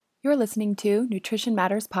You're listening to Nutrition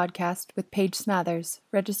Matters Podcast with Paige Smathers,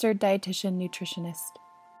 registered dietitian nutritionist.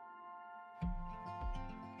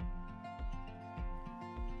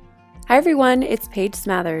 Hi everyone, it's Paige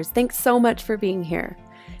Smathers. Thanks so much for being here.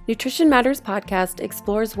 Nutrition Matters Podcast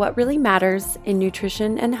explores what really matters in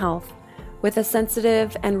nutrition and health with a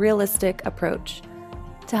sensitive and realistic approach.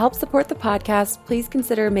 To help support the podcast, please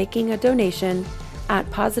consider making a donation at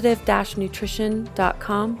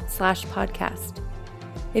positive-nutrition.com/podcast.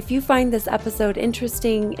 If you find this episode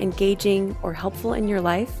interesting, engaging, or helpful in your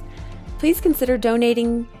life, please consider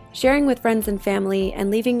donating, sharing with friends and family, and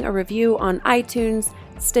leaving a review on iTunes,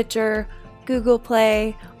 Stitcher, Google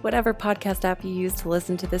Play, whatever podcast app you use to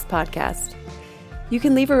listen to this podcast. You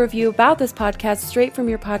can leave a review about this podcast straight from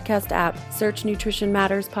your podcast app. Search Nutrition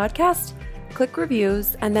Matters Podcast, click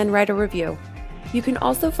reviews, and then write a review. You can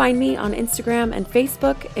also find me on Instagram and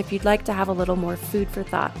Facebook if you'd like to have a little more food for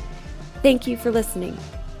thought. Thank you for listening.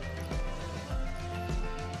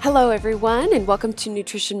 Hello, everyone, and welcome to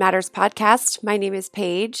Nutrition Matters Podcast. My name is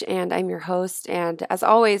Paige, and I'm your host. And as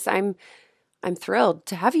always, I'm thrilled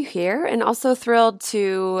to have you here, and also thrilled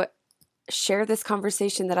to share this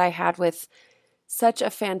conversation that I had with such a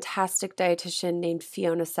fantastic dietitian named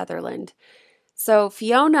Fiona Sutherland. So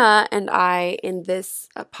Fiona and I, in this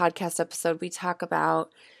podcast episode, we talk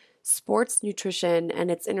about sports nutrition and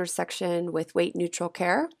its intersection with weight-neutral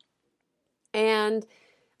care. And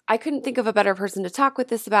I couldn't think of a better person to talk with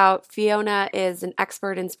this about. Fiona is an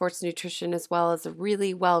expert in sports nutrition as well as a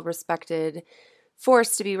really well-respected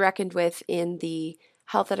force to be reckoned with in the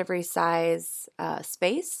health at every size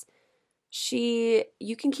space. You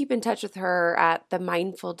can keep in touch with her at The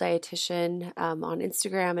Mindful Dietitian on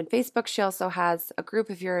Instagram and Facebook. She also has a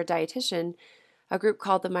group, if you're a dietitian, a group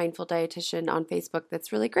called The Mindful Dietitian on Facebook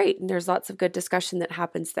that's really great, and there's lots of good discussion that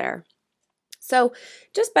happens there. So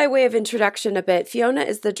just by way of introduction a bit, Fiona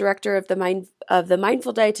is the director of the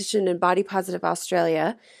Mindful Dietitian in Body Positive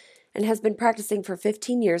Australia and has been practicing for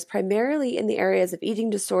 15 years, primarily in the areas of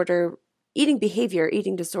eating behavior,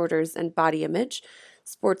 eating disorders, and body image,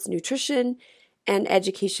 sports nutrition, and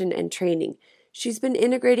education and training. She's been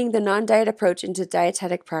integrating the non-diet approach into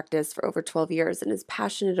dietetic practice for over 12 years and is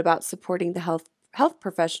passionate about supporting the health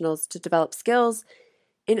professionals to develop skills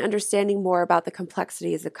in understanding more about the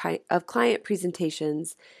complexities of client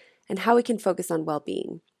presentations and how we can focus on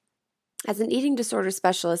well-being. As an eating disorder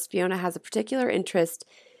specialist, Fiona has a particular interest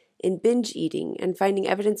in binge eating and finding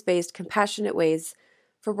evidence-based, compassionate ways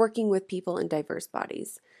for working with people in diverse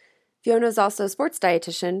bodies. Fiona is also a sports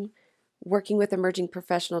dietitian, working with emerging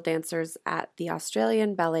professional dancers at the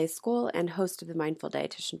Australian Ballet School and host of the Mindful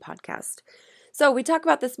Dietitian podcast. So we talk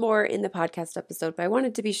about this more in the podcast episode, but I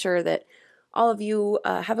wanted to be sure that all of you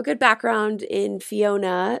have a good background in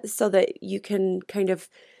Fiona so that you can kind of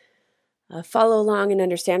follow along and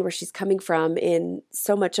understand where she's coming from in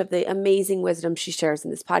so much of the amazing wisdom she shares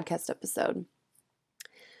in this podcast episode.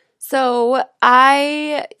 So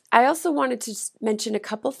I also wanted to mention a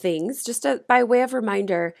couple things, just by way of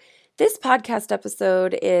reminder. This podcast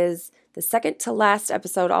episode is the second to last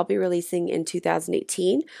episode I'll be releasing in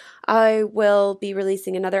 2018. I will be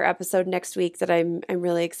releasing another episode next week that I'm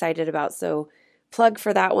really excited about. So plug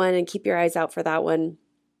for that one and keep your eyes out for that one.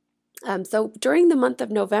 So during the month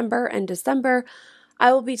of November and December,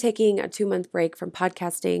 I will be taking a 2-month break from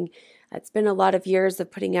podcasting. It's been a lot of years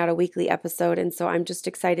of putting out a weekly episode, and so I'm just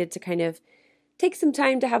excited to kind of take some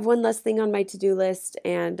time to have one less thing on my to-do list,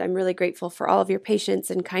 and I'm really grateful for all of your patience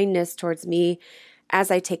and kindness towards me as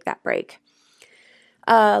I take that break.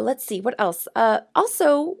 Let's see, what else?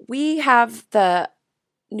 Also, we have the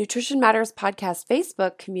Nutrition Matters Podcast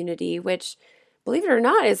Facebook community, which, believe it or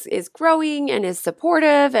not, is growing and is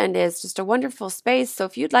supportive and is just a wonderful space. So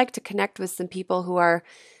if you'd like to connect with some people who are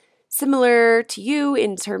similar to you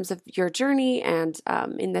in terms of your journey and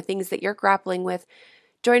in the things that you're grappling with,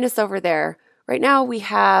 join us over there. Right now we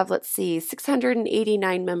have,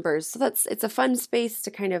 689 members. So it's a fun space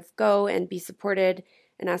to kind of go and be supported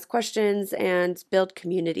and ask questions and build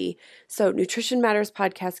community. So Nutrition Matters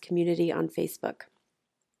Podcast community on Facebook.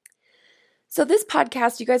 So this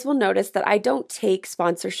podcast, you guys will notice that I don't take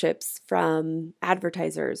sponsorships from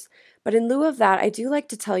advertisers. But in lieu of that, I do like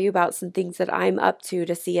to tell you about some things that I'm up to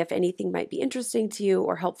see if anything might be interesting to you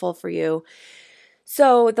or helpful for you.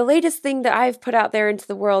 So the latest thing that I've put out there into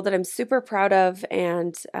the world that I'm super proud of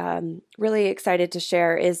and really excited to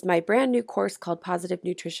share is my brand new course called Positive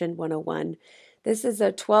Nutrition 101. This is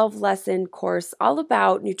a 12-lesson course all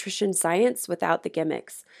about nutrition science without the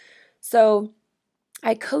gimmicks. So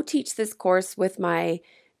I co-teach this course with my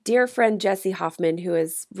dear friend Jessie Hoffman, who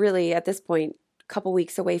is really at this point couple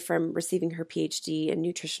weeks away from receiving her PhD in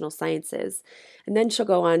nutritional sciences. And then she'll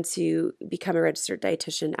go on to become a registered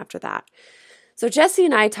dietitian after that. So Jessie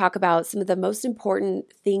and I talk about some of the most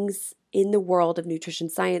important things in the world of nutrition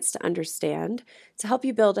science to understand to help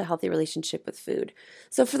you build a healthy relationship with food.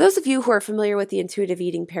 So for those of you who are familiar with the intuitive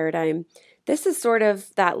eating paradigm, this is sort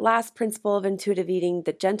of that last principle of intuitive eating,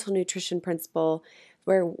 the gentle nutrition principle,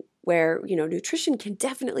 where nutrition can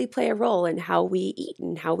definitely play a role in how we eat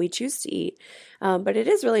and how we choose to eat. But it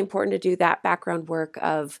is really important to do that background work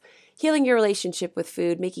of healing your relationship with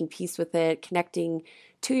food, making peace with it, connecting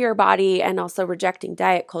to your body, and also rejecting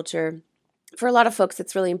diet culture. For a lot of folks,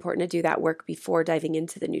 it's really important to do that work before diving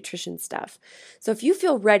into the nutrition stuff. So if you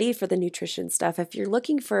feel ready for the nutrition stuff, if you're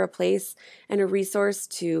looking for a place and a resource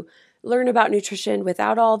to learn about nutrition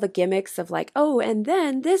without all the gimmicks of like, oh, and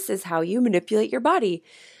then this is how you manipulate your body,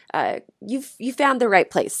 you found the right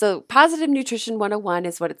place. So Positive Nutrition 101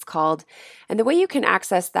 is what it's called. And the way you can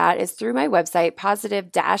access that is through my website,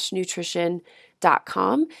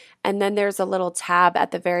 positive-nutrition.com. And then there's a little tab at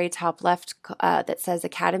the very top left that says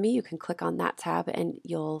Academy. You can click on that tab and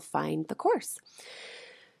you'll find the course.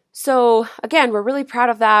 So again, we're really proud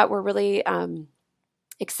of that. We're really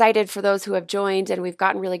excited for those who have joined, and we've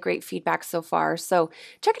gotten really great feedback so far. So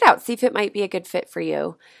check it out. See if it might be a good fit for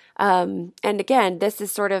you. And again, this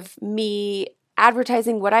is sort of me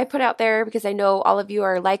advertising what I put out there because I know all of you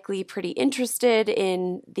are likely pretty interested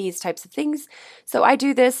in these types of things. So I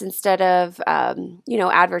do this instead of,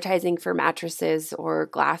 advertising for mattresses or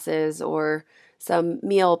glasses or some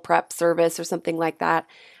meal prep service or something like that.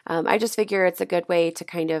 I just figure it's a good way to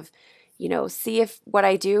kind of see if what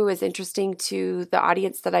I do is interesting to the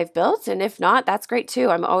audience that I've built. And if not, that's great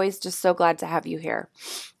too. I'm always just so glad to have you here.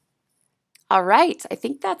 All right. I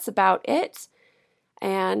think that's about it.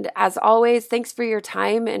 And as always, thanks for your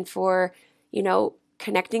time and for,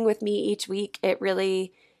 connecting with me each week. It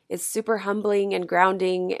really is super humbling and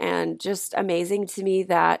grounding and just amazing to me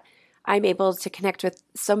that I'm able to connect with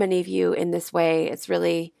so many of you in this way. It's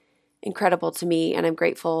really incredible to me, and I'm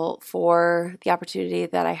grateful for the opportunity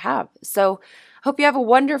that I have. So hope you have a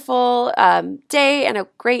wonderful day and a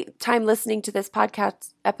great time listening to this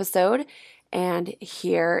podcast episode. And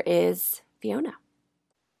here is Fiona.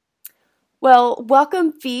 Well,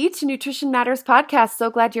 welcome, Fee, to Nutrition Matters Podcast. So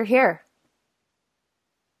glad you're here.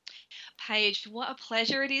 Paige, what a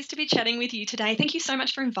pleasure it is to be chatting with you today. Thank you so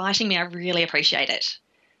much for inviting me. I really appreciate it.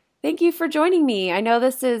 Thank you for joining me. I know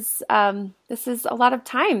this is a lot of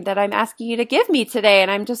time that I'm asking you to give me today,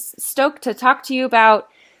 and I'm just stoked to talk to you about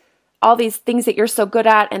all these things that you're so good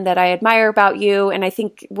at and that I admire about you, and I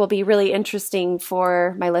think will be really interesting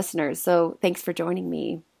for my listeners. So thanks for joining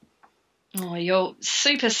me. Oh, you're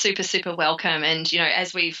super, super, super welcome. And,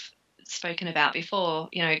 as we've spoken about before,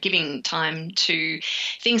 giving time to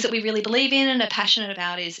things that we really believe in and are passionate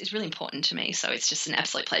about is really important to me. So it's just an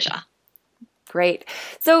absolute pleasure. Great.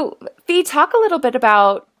 So, Fee, talk a little bit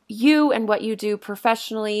about you and what you do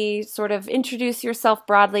professionally, sort of introduce yourself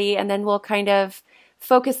broadly, and then we'll kind of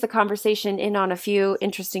focus the conversation in on a few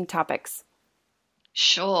interesting topics.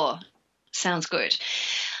 Sure. Sounds good.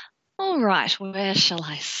 All right, where shall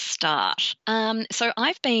I start? So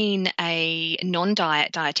I've been a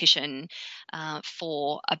non-diet dietitian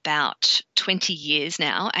for about 20 years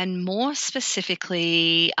now, and more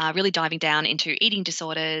specifically, really diving down into eating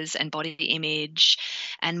disorders and body image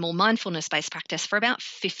and more mindfulness-based practice for about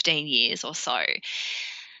 15 years or so.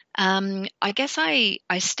 I guess I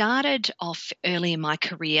started off early in my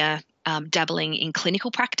career dabbling in clinical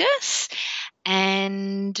practice,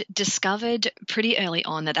 and discovered pretty early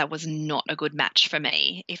on that was not a good match for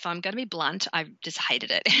me. If I'm going to be blunt, I just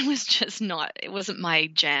hated it. It wasn't my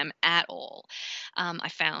jam at all. I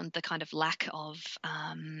found the kind of lack of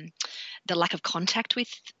contact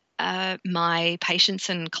with my patients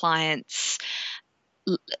and clients.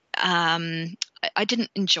 I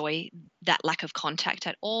didn't enjoy that lack of contact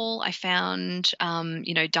at all. I found,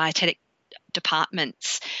 dietetic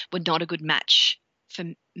departments were not a good match for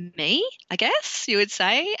me, I guess you would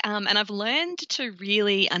say. And I've learned to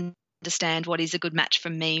really understand what is a good match for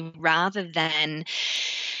me rather than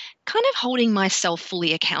kind of holding myself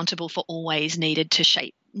fully accountable for always needing to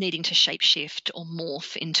shape shift or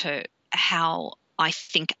morph into how I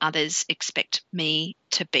think others expect me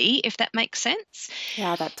to be, if that makes sense.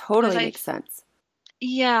 Yeah, that totally makes sense.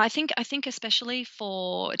 Yeah, I think especially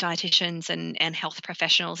for dietitians and health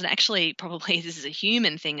professionals, and actually probably this is a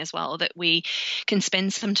human thing as well, that we can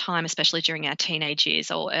spend some time, especially during our teenage years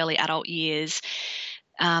or early adult years,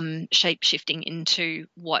 shape shifting into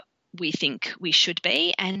what we think we should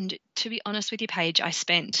be. And to be honest with you, Paige, I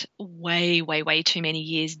spent way, way, way too many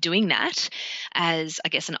years doing that as, I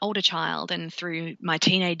guess, an older child and through my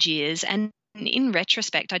teenage years. And in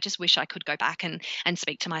retrospect, I just wish I could go back and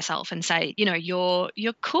speak to myself and say, you're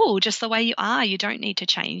cool just the way you are. You don't need to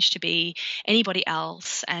change to be anybody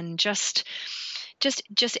else, and just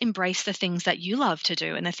embrace the things that you love to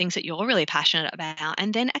do and the things that you're really passionate about,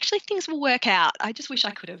 and then actually things will work out. I just wish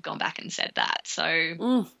I could have gone back and said that.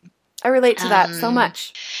 So I relate to that so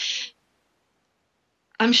much.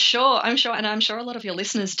 I'm sure, and I'm sure a lot of your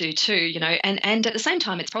listeners do too, and at the same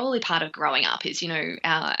time, it's probably part of growing up is,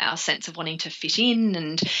 our sense of wanting to fit in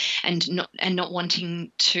and not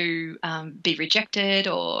wanting to be rejected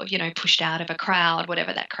or, pushed out of a crowd,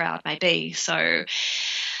 whatever that crowd may be. So,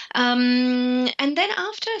 and then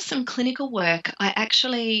after some clinical work, I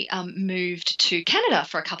actually moved to Canada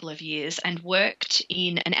for a couple of years and worked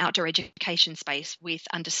in an outdoor education space with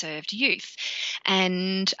underserved youth.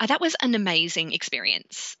 And that was an amazing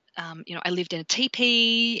experience. I lived in a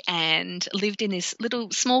teepee and lived in this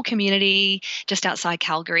little small community just outside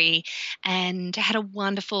Calgary, and had a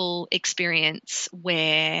wonderful experience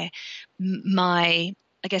where my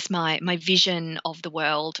vision of the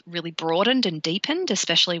world really broadened and deepened,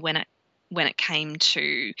 especially when it came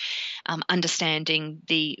to understanding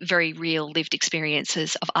the very real lived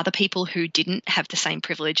experiences of other people who didn't have the same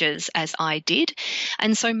privileges as I did.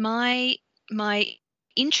 And so my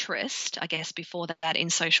interest, I guess, before that in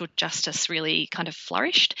social justice really kind of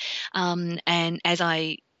flourished. And as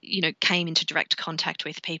I came into direct contact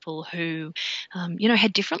with people who,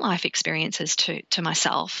 had different life experiences to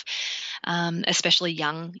myself, especially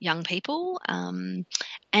young people.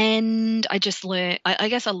 And I just learned, I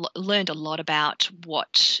guess I learned a lot about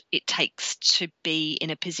what it takes to be in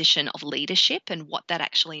a position of leadership and what that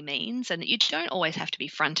actually means, and that you don't always have to be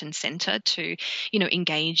front and center to,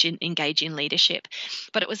 engage in leadership.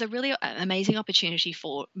 But it was a really amazing opportunity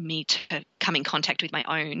for me to come in contact with my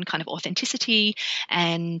own kind of authenticity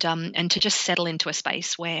and to just settle into a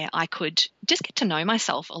space where I could just get to know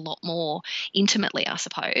myself a lot more intimately, I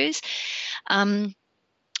suppose.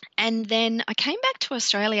 And then I came back to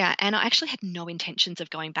Australia, and I actually had no intentions of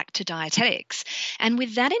going back to dietetics. And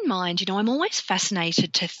with that in mind, I'm always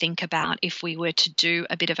fascinated to think about if we were to do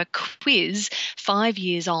a bit of a quiz 5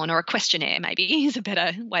 years on, or a questionnaire maybe is a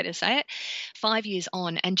better way to say it, 5 years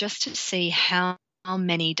on, and just to see how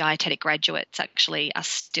many dietetic graduates actually are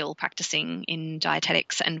still practicing in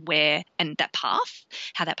dietetics, and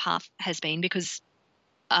how that path has been, because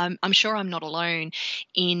I'm sure I'm not alone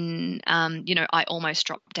in, I almost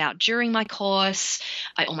dropped out during my course.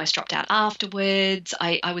 I almost dropped out afterwards.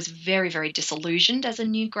 I was very, very disillusioned as a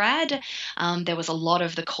new grad. There was a lot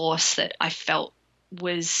of the course that I felt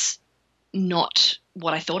was not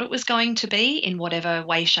what I thought it was going to be in whatever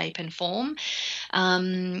way, shape, and form.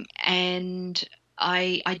 And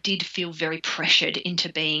I did feel very pressured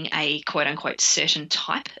into being a quote unquote certain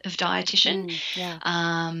type of dietitian,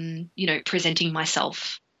 presenting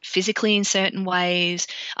myself physically in certain ways,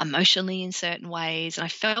 emotionally in certain ways. And I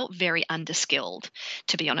felt very underskilled,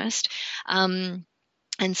 to be honest.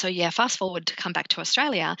 And so, fast forward to come back to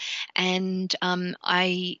Australia, and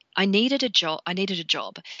I needed a job.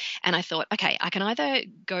 And I thought, okay, I can either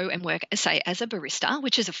go and work, say, as a barista,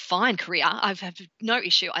 which is a fine career. I have no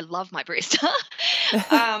issue. I love my barista,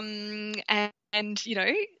 and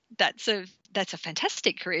that's a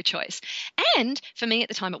fantastic career choice. And for me at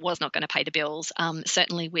the time, it was not going to pay the bills.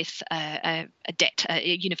 Certainly with a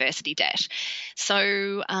university debt.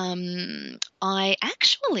 So I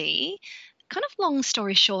actually, kind of long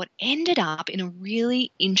story short, ended up in a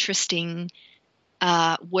really interesting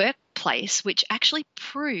workplace, which actually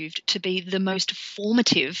proved to be the most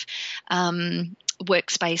formative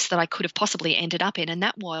workspace that I could have possibly ended up in, and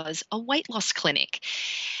that was a weight loss clinic.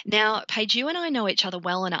 Now, Paige, you and I know each other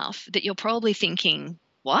well enough that you're probably thinking,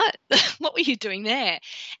 what? What were you doing there?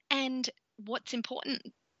 And what's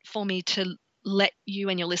important for me to let you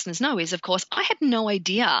and your listeners know is, of course, I had no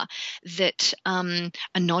idea that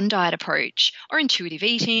a non-diet approach or intuitive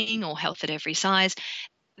eating or health at every size,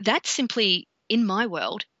 that simply, in my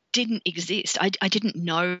world, didn't exist. I didn't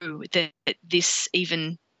know that this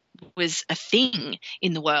even was a thing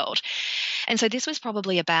in the world. And so this was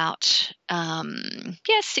probably about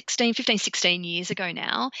 16 years ago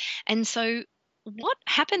now. And so what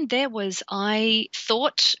happened there was, I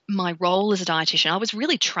thought my role as a dietitian, I was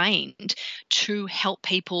really trained to help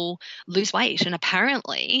people lose weight. And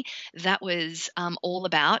apparently that was all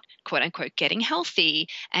about, quote unquote, getting healthy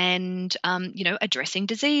and, addressing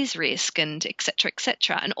disease risk and et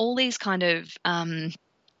cetera, and all these kind of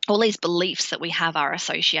all these beliefs that we have are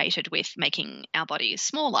associated with making our bodies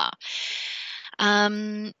smaller.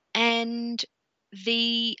 And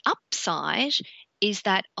the upside is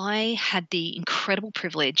that I had the incredible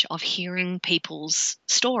privilege of hearing people's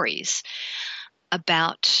stories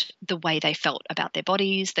about the way they felt about their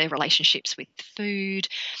bodies, their relationships with food.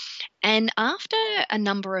 And after a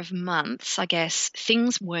number of months, I guess,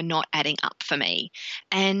 things were not adding up for me.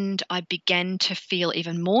 And I began to feel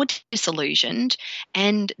even more disillusioned.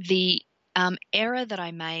 And the error that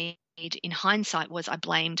I made in hindsight was I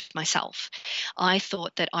blamed myself. I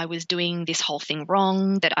thought that I was doing this whole thing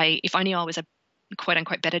wrong, that if only I was a quote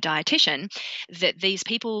unquote better dietitian, that these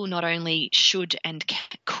people not only should and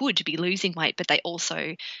could be losing weight, but they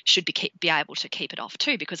also should be able to keep it off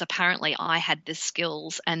too, because apparently I had the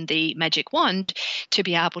skills and the magic wand to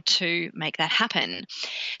be able to make that happen.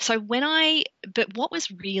 So but what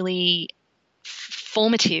was really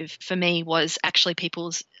formative for me was actually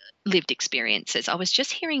people's lived experiences. I was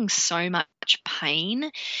just hearing so much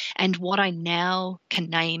pain and what I now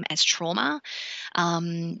can name as trauma,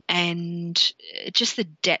 and just the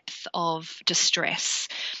depth of distress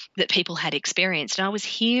that people had experienced. And I was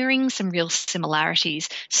hearing some real similarities,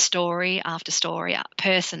 story after story,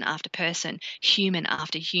 person after person, human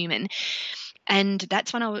after human. And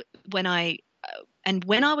that's when I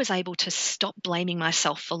was able to stop blaming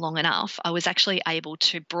myself for long enough, I was actually able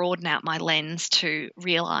to broaden out my lens to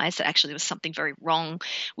realize that actually there was something very wrong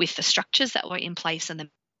with the structures that were in place and the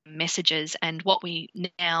messages, and what we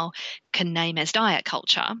now can name as diet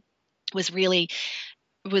culture was really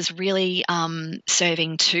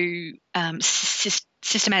serving to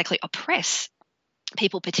systematically oppress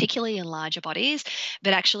people, particularly in larger bodies,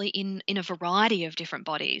 but actually in a variety of different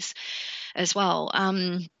bodies as well.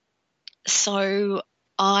 So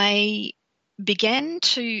I began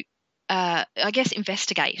to,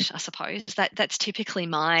 investigate, I suppose. That's typically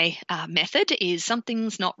my method, is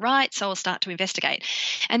something's not right, so I'll start to investigate.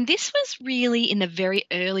 And this was really in the very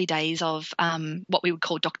early days of what we would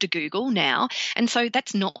call Dr. Google now. And so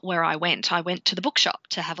that's not where I went. I went to the bookshop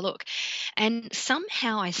to have a look. And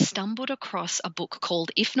somehow I stumbled across a book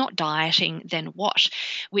called If Not Dieting, Then What?,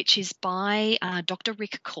 which is by Dr.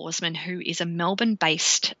 Rick Korsman, who is a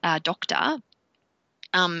Melbourne-based doctor,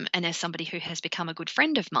 and as somebody who has become a good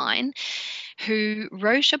friend of mine, who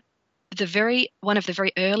wrote one of the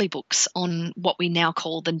very early books on what we now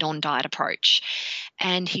call the non-diet approach.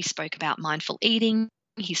 And he spoke about mindful eating.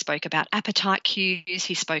 He spoke about appetite cues.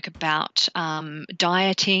 He spoke about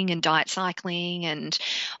dieting and diet cycling and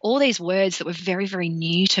all these words that were very, very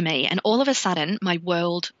new to me. And all of a sudden, my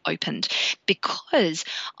world opened, because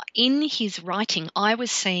in his writing, I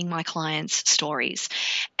was seeing my clients' stories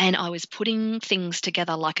and I was putting things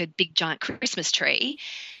together like a big, giant Christmas tree,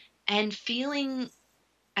 and feeling,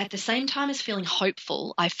 at the same time as feeling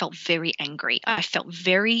hopeful, I felt very angry. I felt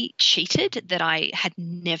very cheated that I had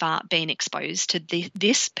never been exposed to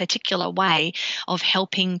this particular way of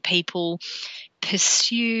helping people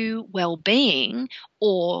pursue well-being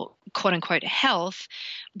or quote unquote health,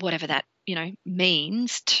 whatever that,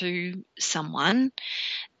 means to someone,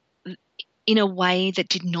 in a way that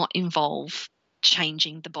did not involve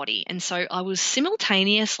changing the body. And so I was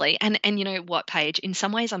simultaneously, and you know what, Paige, in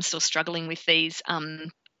some ways I'm still struggling with these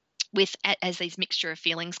as these mixture of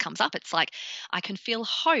feelings comes up. It's like I can feel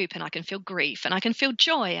hope and I can feel grief and I can feel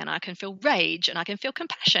joy and I can feel rage and I can feel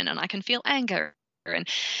compassion and I can feel anger. And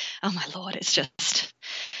oh my Lord, it's just,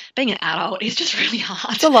 being an adult is just really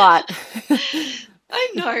hard. It's a lot.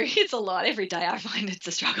 I know, it's a lot. Every day I find it's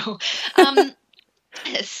a struggle.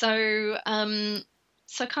 So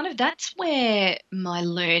kind of that's where my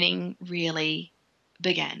learning really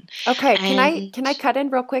began. Okay, can I cut in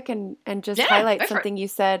real quick and just highlight something you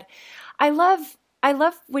said? I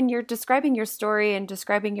love when you're describing your story and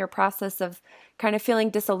describing your process of kind of feeling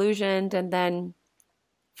disillusioned and then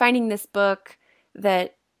finding this book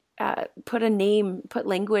that put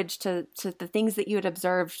language to the things that you had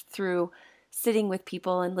observed through sitting with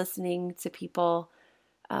people and listening to people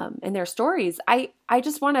and their stories. I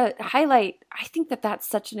just want to highlight, I think that that's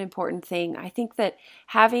such an important thing. I think that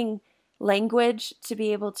having language to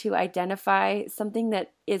be able to identify something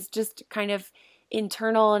that is just kind of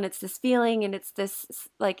internal, and it's this feeling and it's this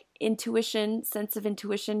like sense of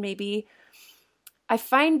intuition maybe. I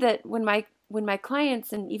find that when my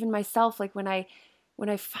clients and even myself, like when I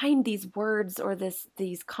find these words or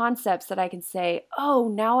these concepts that I can say, oh,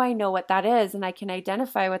 now I know what that is and I can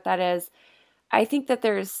identify what that is, I think that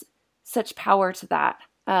there's such power to that.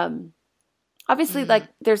 Obviously, like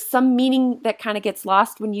there's some meaning that kind of gets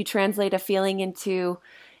lost when you translate a feeling into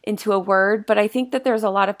a word, but I think that there's a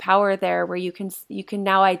lot of power there where you can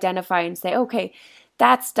now identify and say, okay,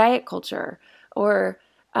 that's diet culture, or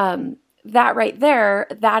that right there,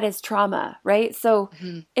 that is trauma, right? So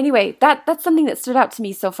anyway, that's something that stood out to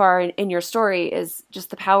me so far in your story, is just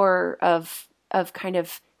the power of kind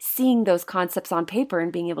of seeing those concepts on paper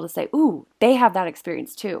and being able to say, ooh, they have that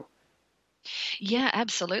experience too. Yeah,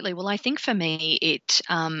 absolutely. Well, I think for me,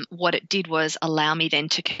 what it did was allow me then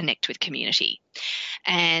to connect with community,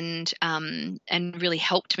 and really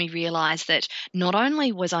helped me realize that not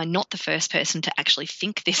only was I not the first person to actually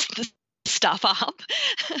think this stuff up,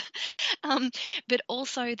 um, but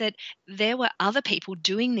also that there were other people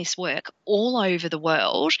doing this work all over the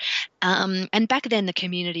world. And back then, the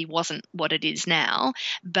community wasn't what it is now,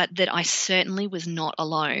 but that I certainly was not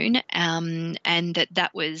alone, and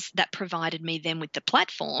that provided me then with the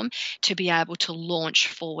platform to be able to launch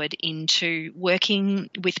forward into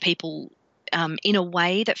working with people in a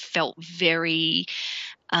way that felt very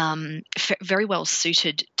well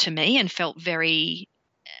suited to me, and felt very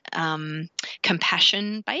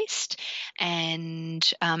compassion based,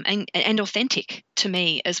 and authentic to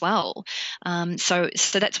me as well. So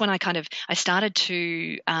that's when I started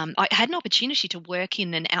to I had an opportunity to work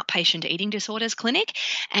in an outpatient eating disorders clinic,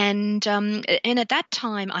 and at that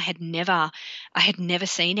time I had never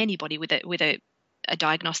seen anybody with a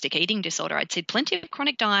diagnostic eating disorder. I'd seen plenty of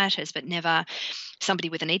chronic dieters, but never somebody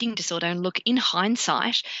with an eating disorder. And look, in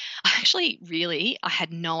hindsight, I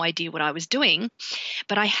had no idea what I was doing,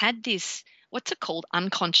 but I had this, what's it called?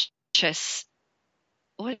 Unconscious.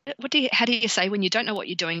 How do you say when you don't know what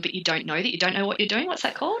you're doing, but you don't know that you don't know what you're doing? What's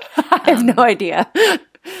that called? I have no idea.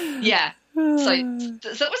 Yeah. So it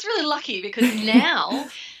was really lucky, because now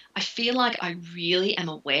I feel like I really am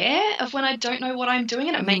aware of when I don't know what I'm doing,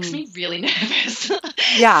 and it makes me really nervous.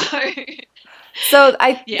 Yeah. So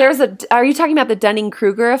Yeah. are you talking about the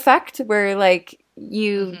Dunning-Kruger effect, where like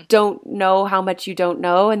you don't know how much you don't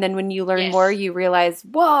know, and then when you learn more, Yes. you realize,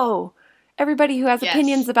 whoa, everybody who has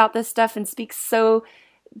opinions Yes. about this stuff and speaks so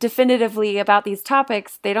definitively about these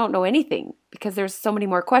topics, they don't know anything because there's so many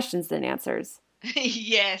more questions than answers.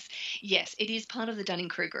 Yes, yes, it is part of the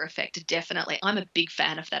Dunning-Kruger effect, definitely. I'm a big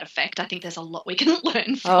fan of that effect. I think there's a lot we can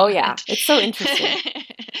learn Oh from yeah, it. it's so interesting.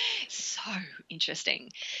 So interesting.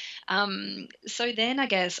 So then I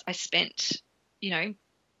guess I spent,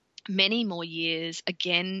 many more years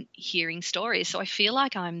again hearing stories. So I feel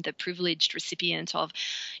like I'm the privileged recipient of,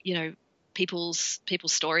 you know, people's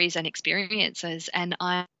stories and experiences, and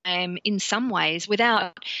I am in some ways,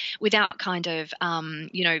 without kind of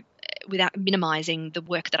without minimizing the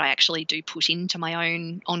work that I actually do put into my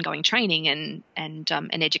own ongoing training and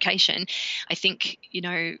education. I think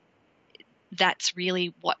that's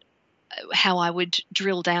really how I would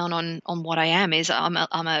drill down on what I am. Is I'm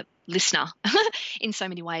a listener in so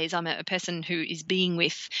many ways. I'm a person who is being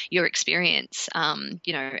with your experience, and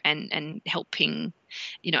helping,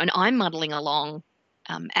 and I'm muddling along,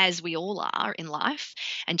 as we all are in life,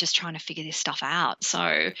 and just trying to figure this stuff out. So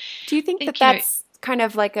I Do you think that think, that's kind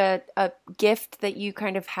of like a gift that you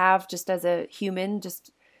kind of have just as a human?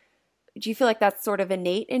 Just do you feel like that's sort of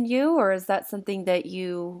innate in you, or is that something that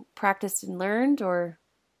you practiced and learned, or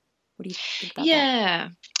what do you think about that? yeah,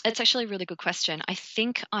 it's actually a really good question. I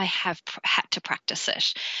think I have had to practice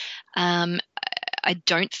it. Um, I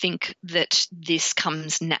don't think that this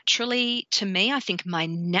comes naturally to me. I think my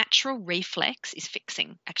natural reflex is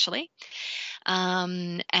fixing, actually,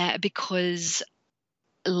 because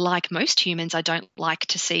like most humans, I don't like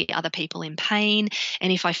to see other people in pain.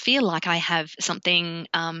 And if I feel like I have something,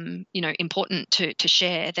 important to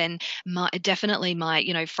share, then definitely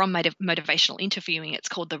from motivational interviewing, it's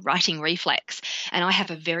called the writing reflex. And I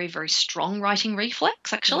have a very, very strong writing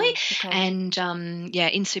reflex, actually. Yeah. Okay. And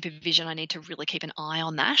in supervision, I need to really keep an eye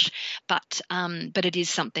on that. But it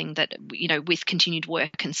is something that, with continued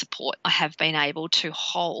work and support, I have been able to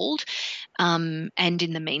hold, and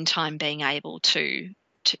in the meantime, being able to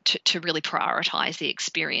really prioritize the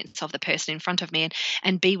experience of the person in front of me,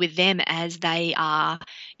 and be with them as they are,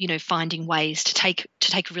 finding ways to take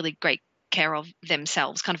really great care of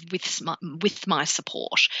themselves, kind of with my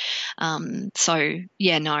support. So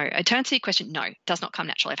yeah, no, to answer your question, no, it does not come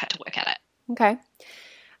naturally. I've had to work at it. Okay.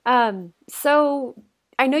 So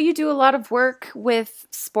I know you do a lot of work with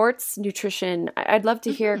sports nutrition. I'd love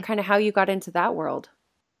to hear Mhm. kind of how you got into that world.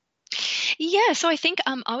 Yeah, so I think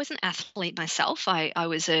I was an athlete myself. I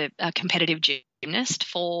was a competitive gymnast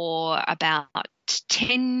for about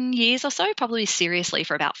 10 years or so, probably seriously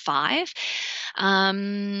for about five.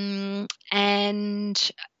 And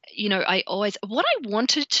what I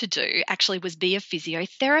wanted to do actually was be a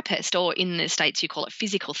physiotherapist, or in the States, you call it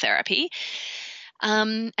physical therapy.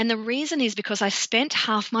 And the reason is because I spent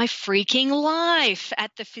half my freaking life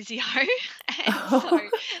at the physio. And so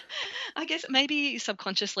I guess maybe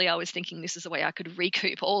subconsciously I was thinking this is a way I could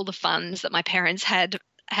recoup all the funds that my parents had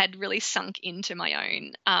really sunk into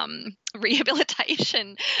my own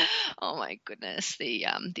rehabilitation. Oh my goodness, the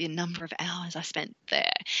number of hours I spent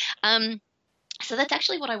there. So that's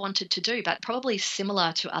actually what I wanted to do, but probably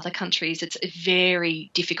similar to other countries, it's very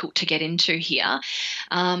difficult to get into here.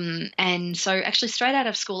 And so actually straight out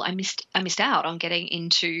of school, I missed out on getting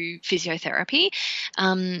into physiotherapy.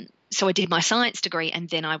 So I did my science degree and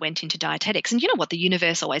then I went into dietetics. And you know what? The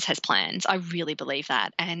universe always has plans. I really believe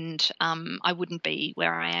that. And I wouldn't be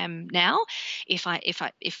where I am now if I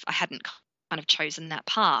hadn't kind of chosen that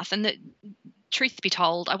path. And the truth be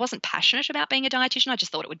told, I wasn't passionate about being a dietitian. I just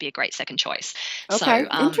thought it would be a great second choice. Okay,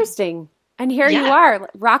 So interesting. And here you yeah. are,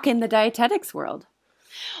 rocking the dietetics world.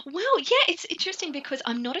 Well, yeah, it's interesting because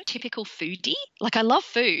I'm not a typical foodie. Like I love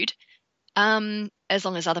food, as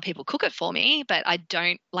long as other people cook it for me, but I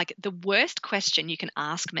don't like the worst question you can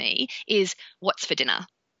ask me is what's for dinner?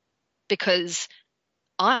 Because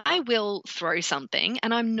I will throw something,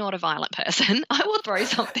 and I'm not a violent person. I will throw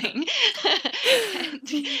something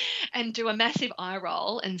and do a massive eye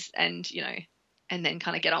roll and and then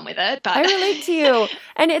kind of get on with it. I But relate to you.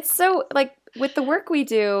 And it's so like with the work we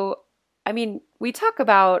do, I mean, we talk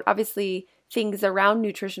about obviously things around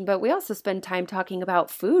nutrition, but we also spend time talking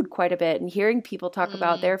about food quite a bit and hearing people talk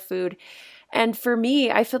about mm, their food. And for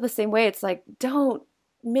me, I feel the same way. It's like, don't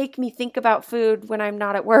make me think about food when I'm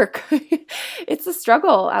not at work. It's a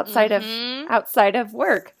struggle hmm outside of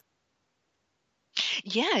work.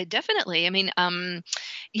 yeah, definitely. I mean,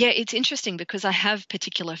 yeah, it's interesting because I have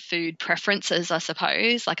particular food preferences, I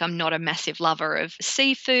suppose. Like I'm not a massive lover of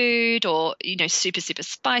seafood or, super, super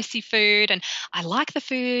spicy food. And I like the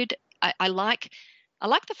food. I like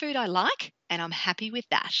the food I like, and I'm happy with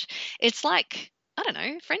that. It's like, I don't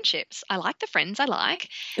know, friendships. I like the friends I like,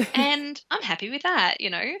 and I'm happy with that.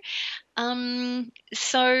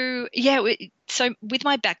 So yeah, so with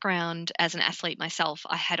my background as an athlete myself,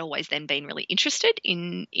 I had always then been really interested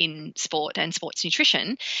in sport and sports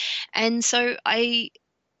nutrition. And so I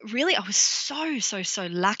was so, so, so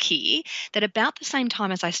lucky that about the same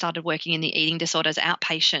time as I started working in the eating disorders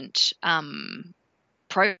outpatient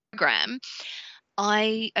program,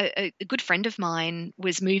 a good friend of mine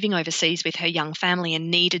was moving overseas with her young family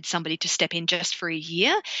and needed somebody to step in just for a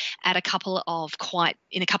year at in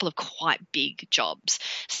a couple of quite big jobs.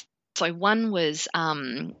 So one was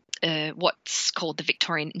what's called the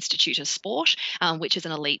Victorian Institute of Sport, which is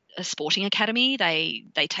an elite sporting academy. They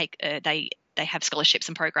have scholarships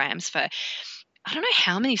and programs for I don't know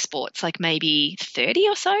how many sports, like maybe 30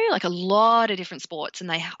 or so, like a lot of different sports, and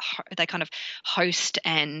they kind of host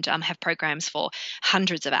and have programs for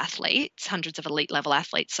hundreds of athletes, hundreds of elite level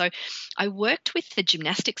athletes. So I worked with the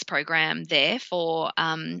gymnastics program there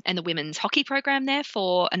and the women's hockey program there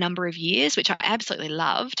for a number of years, which I absolutely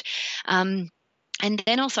loved. And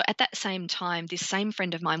then also at that same time, this same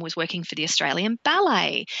friend of mine was working for the Australian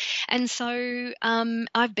Ballet. And so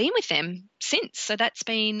I've been with them since. So that's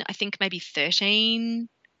been, I think, maybe 13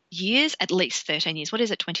 years, at least 13 years. What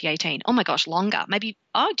is it, 2018? Oh my gosh, longer. Maybe,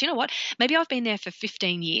 oh, do you know what? Maybe I've been there for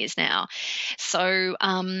 15 years now. So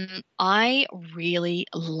I really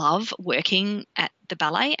love working at the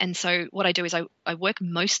ballet. And so what I do is I work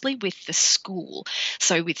mostly with the school.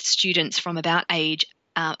 So with students from about age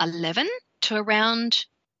 11 to around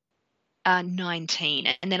 19,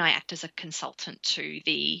 and then I act as a consultant to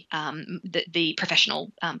the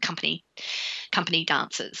professional company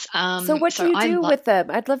dancers. So what do So you I do love. with them?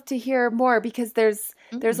 I'd love to hear more because there's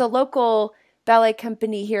a local ballet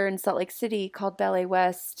company here in Salt Lake City called Ballet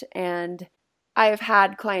West, and I have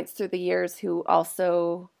had clients through the years who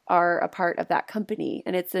also are a part of that company,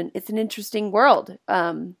 and it's an interesting world,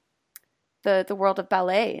 the world of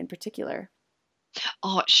ballet in particular.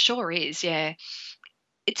 Oh, it sure is. Yeah,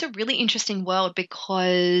 it's a really interesting world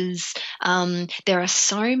because there are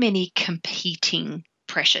so many competing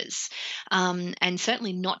pressures, and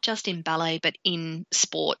certainly not just in ballet, but in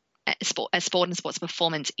sport and sports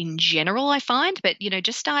performance in general. I find, but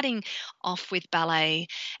just starting off with ballet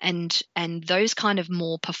and those kind of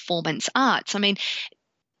more performance arts. I mean,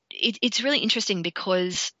 it's really interesting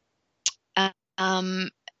because. Um,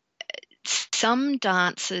 some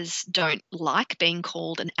dancers don't like being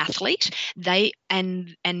called an athlete.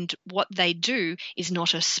 And what they do is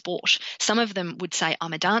not a sport. Some of them would say,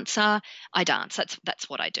 I'm a dancer, I dance. That's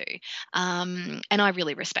what I do. And I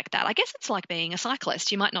really respect that. I guess it's like being a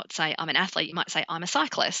cyclist. You might not say I'm an athlete, you might say I'm a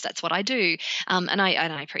cyclist. That's what I do. And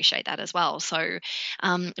I appreciate that as well. So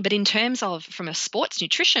but in terms of from a sports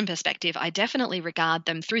nutrition perspective, I definitely regard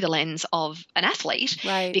them through the lens of an athlete,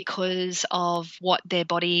 Right. because of what their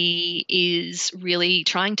body is really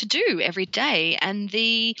trying to do every day, and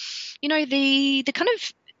the kind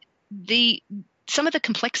of the some of the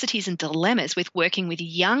complexities and dilemmas with working with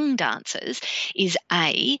young dancers is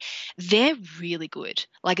they're really good.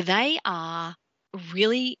 Like, they are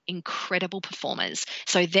really incredible performers.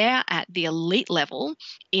 So they're at the elite level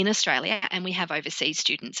in Australia, and we have overseas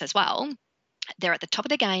students as well. They're at the top of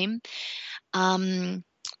the game.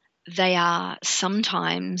 They are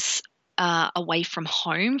sometimes away from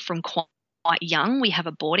home from quite young. We have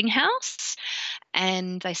a boarding house,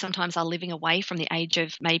 and they sometimes are living away from the age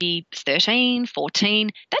of maybe 13, 14.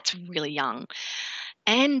 That's really young.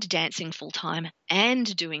 And dancing full time,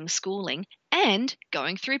 and doing schooling, and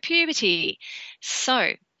going through puberty.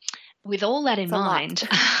 So, with all that in It's a lot. mind,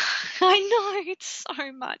 I know it's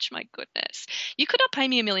so much. My goodness, you could not pay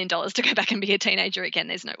me $1 million to go back and be a teenager again.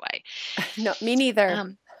 There's no way. No, me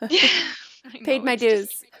neither. Yeah, Paid my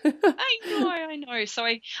dues. I know. So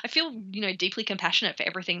I feel, deeply compassionate for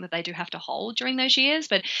everything that they do have to hold during those years.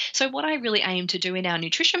 But so what I really aim to do in our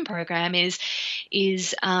nutrition program is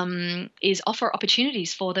offer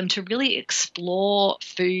opportunities for them to really explore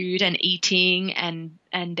food and eating and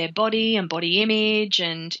their body and body image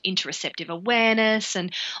and interoceptive awareness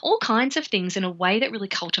and all kinds of things in a way that really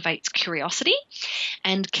cultivates curiosity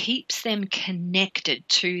and keeps them connected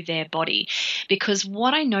to their body. Because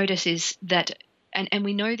what I notice is that, and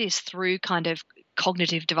we know this through kind of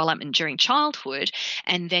cognitive development during childhood,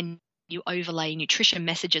 and then you overlay nutrition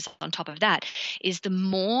messages on top of that, is the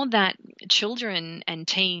more that children and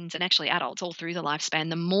teens and actually adults all through the lifespan,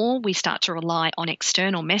 the more we start to rely on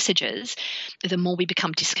external messages, the more we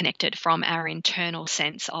become disconnected from our internal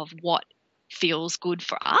sense of what feels good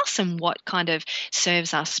for us and what kind of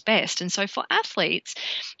serves us best. And so for athletes,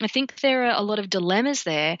 I think there are a lot of dilemmas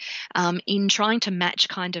there in trying to match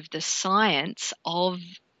kind of the science of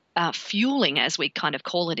fueling, as we kind of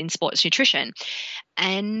call it in sports nutrition,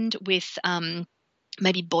 and with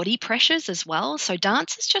maybe body pressures as well. So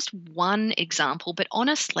dance is just one example, but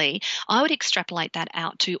honestly, I would extrapolate that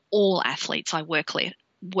out to all athletes I work with.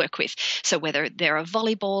 So whether they're a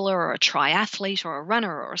volleyballer or a triathlete or a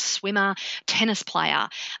runner or a swimmer, tennis player,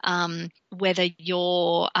 whether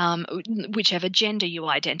you're whichever gender you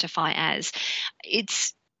identify as,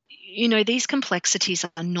 it's, these complexities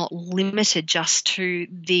are not limited just to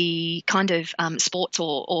the kind of sports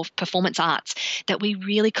or performance arts that we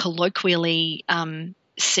really colloquially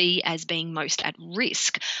see as being most at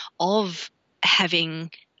risk of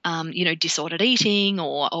having disordered eating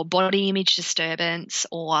or body image disturbance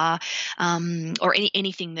or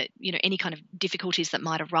anything that, any kind of difficulties that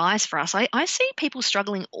might arise for us. I see people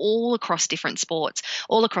struggling all across different sports,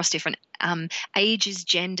 all across different ages,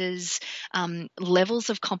 genders, levels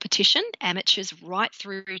of competition, amateurs right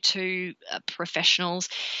through to professionals.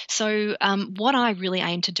 So what I really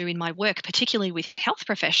aim to do in my work, particularly with health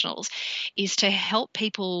professionals, is to help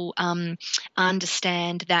people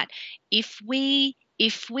understand that if we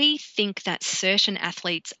think that certain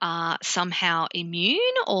athletes are somehow immune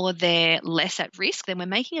or they're less at risk, then we're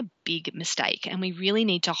making a big mistake. And we really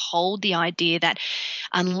need to hold the idea that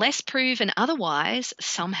unless proven otherwise,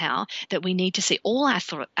 somehow, that we need to see all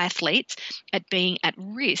athletes at being at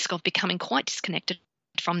risk of becoming quite disconnected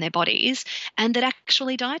from their bodies, and that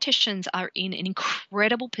actually dietitians are in an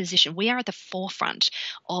incredible position. We are at the forefront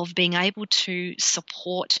of being able to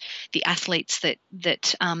support the athletes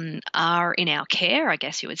that are in our care, I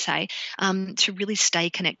guess you would say, to really stay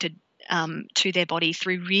connected to their body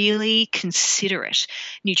through really considerate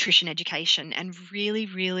nutrition education and really,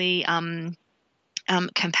 really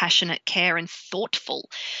compassionate care and thoughtful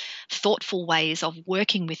ways of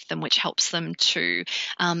working with them, which helps them to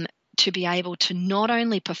be able to not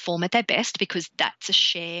only perform at their best, because that's a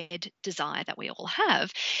shared desire that we all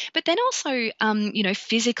have, but then also,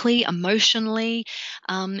 physically, emotionally,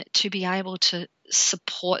 to be able to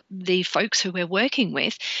support the folks who we're working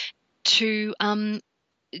with to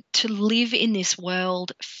live in this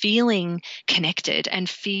world feeling connected and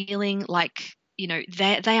feeling like,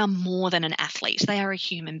 they are more than an athlete. They are a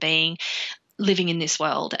human being living in this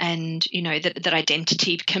world, and that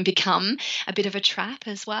identity can become a bit of a trap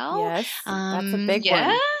as well. Yes, that's a big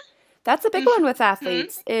one. That's a big one with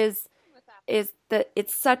athletes is that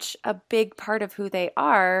it's such a big part of who they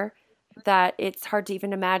are that it's hard to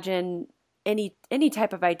even imagine any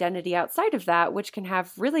type of identity outside of that, which can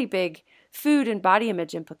have really big food and body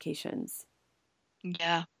image implications.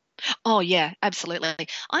 Yeah. Oh, yeah, absolutely.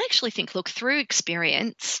 I actually think, look, through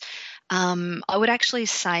experience, I would actually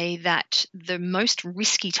say that the most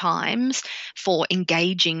risky times for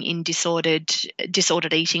engaging in disordered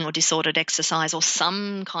eating or disordered exercise or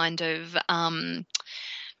some kind of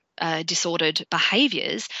disordered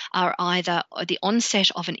behaviours are either the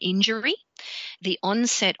onset of an injury, the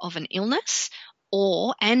onset of an illness,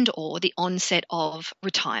 or the onset of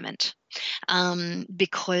retirement.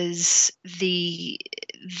 Because the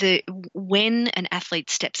when an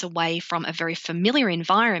athlete steps away from a very familiar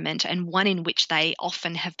environment and one in which they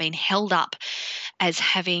often have been held up as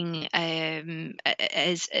having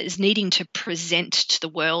as needing to present to the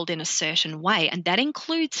world in a certain way, and that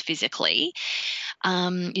includes physically,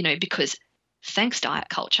 because thanks diet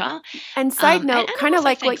culture, And side note, and kind of also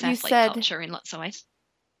like what thanks you athlete said. culture in lots of ways.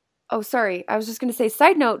 Oh, sorry. I was just going to say,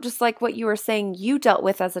 side note, just like what you were saying you dealt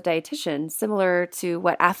with as a dietitian, similar to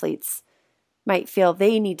what athletes might feel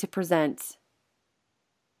they need to present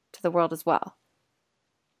to the world as well.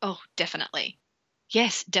 Oh, definitely.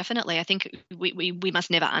 Yes, definitely. I think we must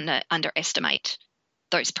never underestimate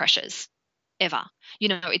those pressures ever.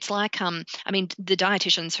 It's like, the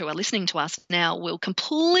dietitians who are listening to us now will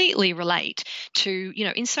completely relate to,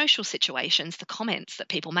 in social situations, the comments that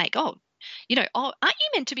people make. Oh, aren't you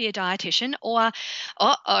meant to be a dietitian? Or,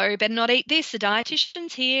 better not eat this, the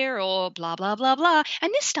dietitian's here, or blah, blah, blah, blah.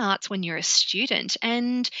 And this starts when you're a student.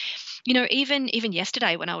 And even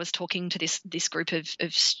yesterday when I was talking to this group of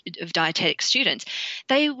dietetic students,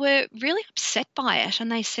 they were really upset by it,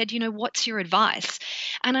 and they said, what's your advice?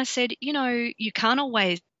 And I said, you can't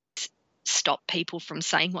always stop people from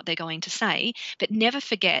saying what they're going to say, but never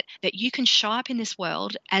forget that you can show up in this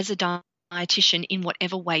world as a dietitian in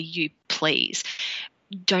whatever way you please.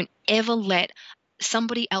 Don't ever let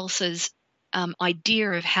somebody else's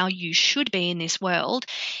idea of how you should be in this world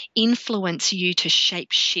influence you to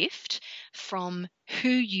shape shift from who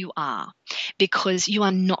you are, because you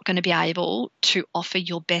are not going to be able to offer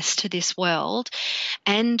your best to this world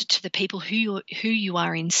and to the people who you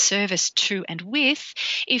are in service to and with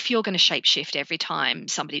if you're going to shape shift every time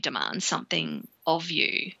somebody demands something of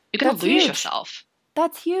you. You're going to lose yourself.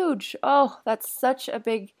 That's huge. Oh, that is such a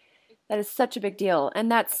big deal. And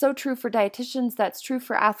that's so true for dietitians. That's true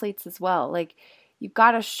for athletes as well. Like, you've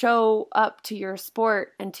got to show up to your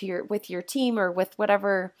sport and with your team or with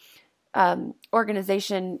whatever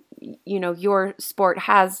organization, your sport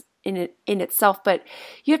has in itself. But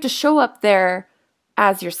you have to show up there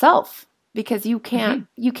as yourself, because you can't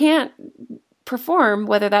perform,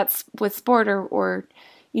 whether that's with sport or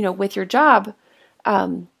with your job,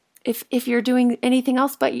 if you're doing anything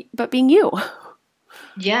else but being you.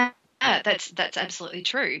 Yeah, that's absolutely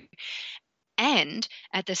true. And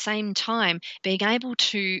at the same time, being able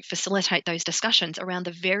to facilitate those discussions around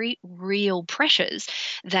the very real pressures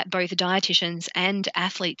that both dietitians and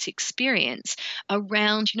athletes experience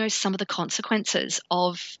around, some of the consequences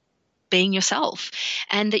of being yourself,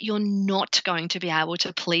 and that you're not going to be able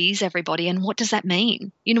to please everybody. And what does that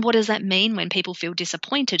mean? What does that mean when people feel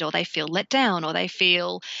disappointed, or they feel let down, or they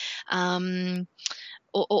feel,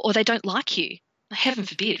 or they don't like you? Heaven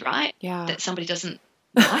forbid, right? Yeah. That somebody doesn't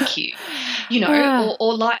like you,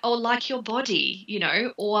 or like your body,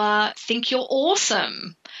 or think you're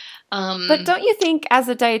awesome. But don't you think, as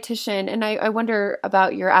a dietitian, and I wonder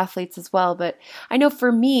about your athletes as well, but I know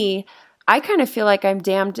for me, I kind of feel like I'm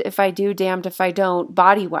damned if I do, damned if I don't,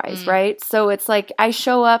 body-wise, right? So it's like I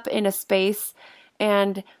show up in a space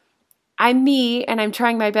and I'm me, and I'm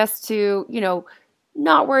trying my best to,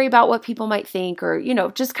 not worry about what people might think, or,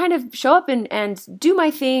 just kind of show up and do my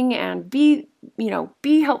thing and be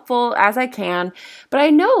helpful as I can. But I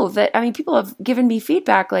know that, people have given me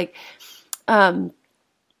feedback like,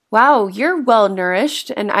 wow, you're well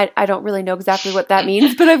nourished. And I don't really know exactly what that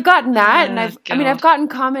means, but I've gotten that. And I've gotten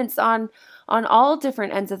comments on all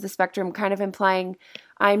different ends of the spectrum, kind of implying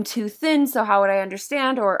I'm too thin, so how would I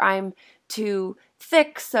understand? Or I'm too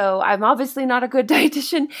thick, so I'm obviously not a good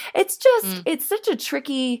dietitian. It's just, it's such a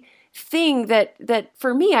tricky thing that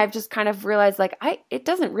for me, I've just kind of realized, like, it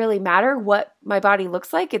doesn't really matter what my body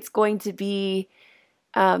looks like. It's going to be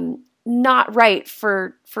not right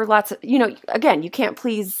for lots of, again, you can't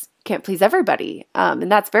please everybody.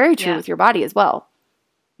 And that's very true with your body as well.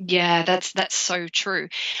 Yeah, that's so true.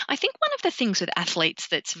 I think one of the things with athletes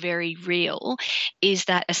that's very real is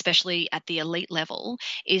that, especially at the elite level,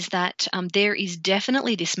 is that there is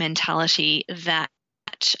definitely this mentality that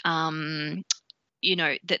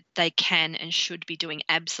that they can and should be doing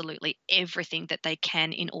absolutely everything that they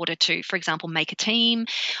can in order to, for example, make a team,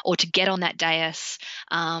 or to get on that dais,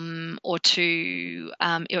 or to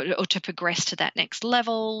progress to that next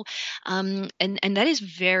level, and that is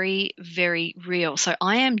very, very real. So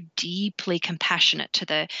I am deeply compassionate to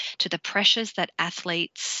the pressures that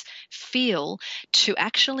athletes feel to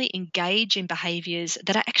actually engage in behaviors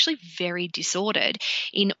that are actually very disordered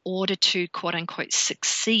in order to, quote unquote,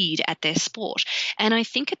 succeed at their sport. And I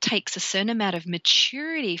think it takes a certain amount of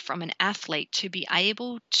maturity from an athlete to be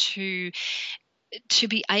able to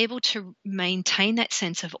maintain that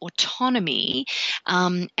sense of autonomy,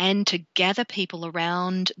 and to gather people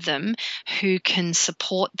around them who can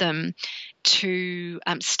support them to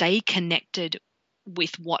stay connected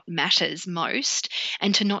with what matters most,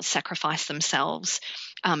 and to not sacrifice themselves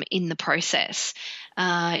in the process.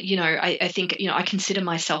 I think, I consider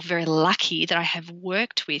myself very lucky that I have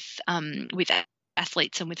worked with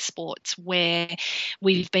athletes and with sports where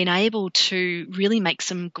we've been able to really make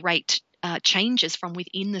some great changes from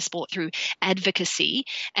within the sport through advocacy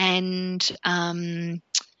and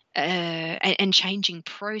changing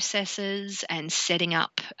processes, and setting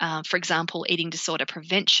up, for example, eating disorder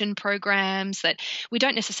prevention programs that we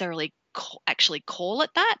don't necessarily actually call it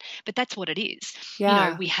that, but that's what it is.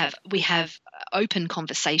 Yeah. We have open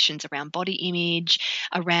conversations around body image,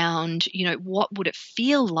 around what would it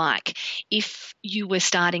feel like if you were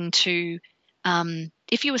starting to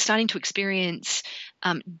experience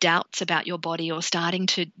doubts about your body, or starting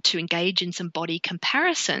to engage in some body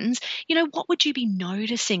comparisons. What would you be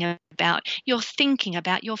noticing about your thinking,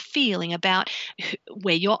 about your feeling, about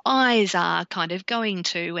where your eyes are kind of going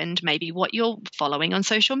to, and maybe what you're following on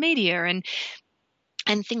social media,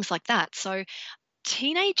 and things like that. So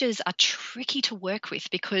teenagers are tricky to work with,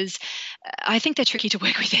 because I think they're tricky to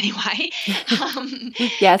work with anyway.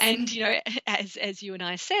 Yes. And as you and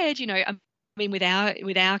I said, I mean, with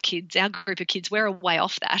our kids, our group of kids, we're a way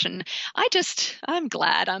off that, and I'm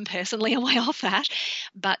glad I'm personally a way off that.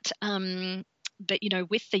 But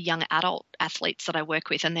with the young adult athletes that I work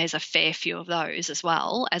with, and there's a fair few of those as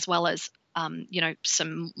well as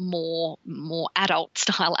some more adult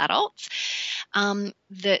style adults,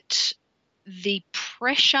 that the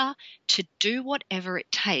pressure to do whatever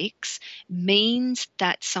it takes means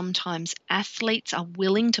that sometimes athletes are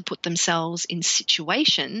willing to put themselves in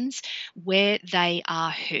situations where they are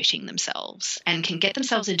hurting themselves and can get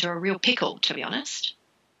themselves into a real pickle, to be honest.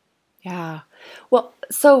 Yeah. Well,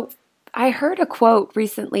 so I heard a quote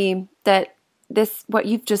recently that what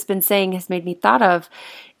you've just been saying has made me thought of.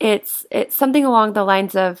 It's something along the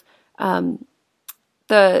lines of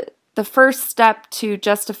the first step to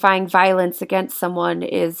justifying violence against someone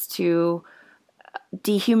is to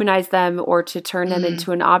dehumanize them, or to turn them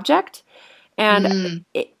into an object. And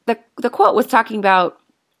the quote was talking about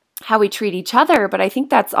how we treat each other, but I think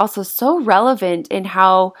that's also so relevant in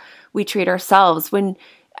how we treat ourselves. And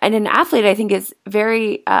an athlete, I think, is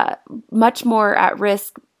very much more at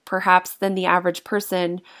risk, perhaps, than the average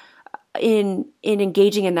person in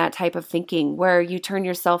engaging in that type of thinking, where you turn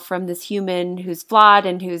yourself from this human who's flawed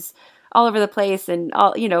and who's all over the place and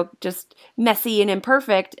all, just messy and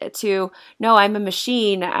imperfect, to, no, I'm a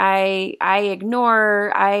machine. I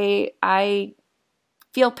ignore, I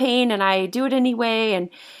feel pain and I do it anyway. And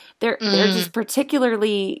they're just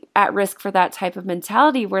particularly at risk for that type of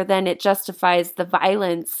mentality, where then it justifies the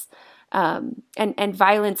violence. And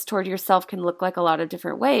violence toward yourself can look like a lot of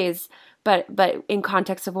different ways. But in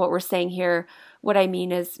context of what we're saying here, what I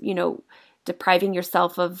mean is, depriving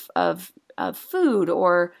yourself of food,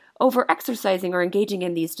 or over-exercising, or engaging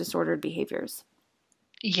in these disordered behaviors.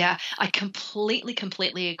 Yeah, I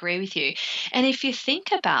completely agree with you. And if you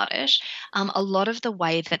think about it, a lot of the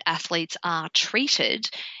way that athletes are treated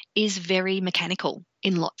is very mechanical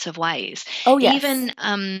in lots of ways. Oh, yes. And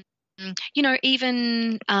I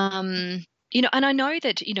know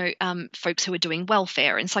that, folks who are doing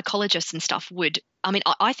welfare and psychologists and stuff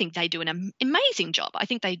I think they do an amazing job. I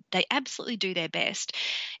think they absolutely do their best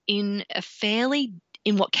in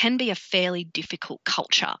what can be a fairly difficult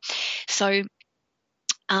culture. So,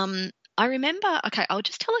 I remember, okay, I'll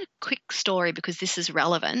just tell a quick story because this is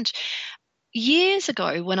relevant. Years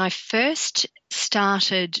ago, when I first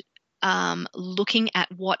started looking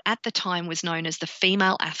at what at the time was known as the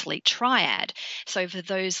female athlete triad. So for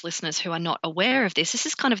those listeners who are not aware of this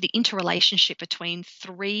is kind of the interrelationship between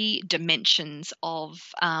three dimensions of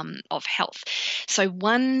health. So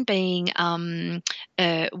one being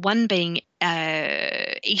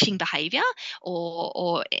eating behavior,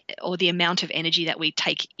 or the amount of energy that we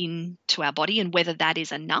take into our body and whether that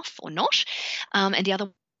is enough or not, and the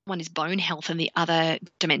other one is bone health and the other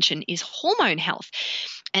dimension is hormone health,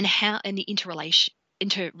 and the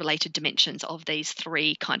interrelated dimensions of these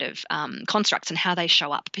three kind of constructs and how they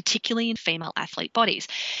show up, particularly in female athlete bodies.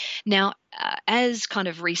 Now, as kind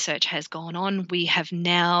of research has gone on, we have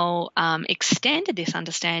now extended this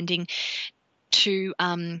understanding to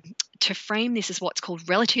frame this as what's called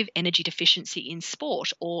relative energy deficiency in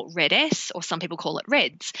sport, or RED-S, or some people call it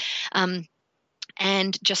REDS.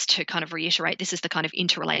 And just to kind of reiterate, this is the kind of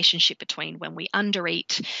interrelationship between when we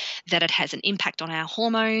undereat, that it has an impact on our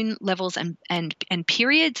hormone levels and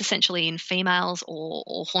periods, essentially in females,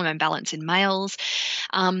 or hormone balance in males,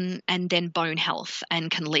 and then bone health,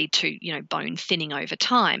 and can lead to, bone thinning over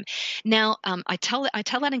time. Now, I tell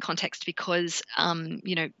that in context because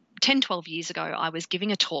 10, 12 years ago, I was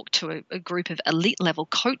giving a talk to a group of elite level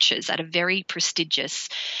coaches at a very prestigious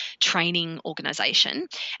training organization.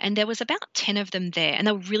 And there was about 10 of them there, and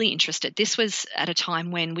they were really interested. This was at a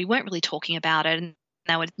time when we weren't really talking about it, and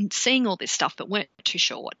they were seeing all this stuff but weren't too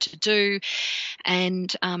sure what to do.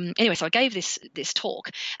 And anyway, so I gave this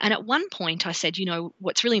talk. And at one point I said,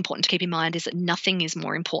 what's really important to keep in mind is that nothing is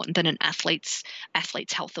more important than an athlete's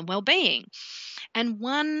health and well-being. And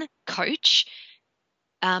one coach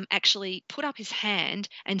actually put up his hand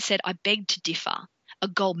and said, I beg to differ. A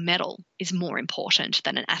gold medal is more important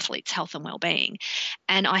than an athlete's health and well-being.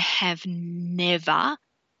 And I have never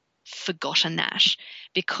forgotten that,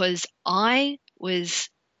 because I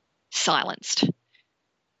was silenced.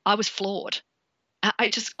 I was floored.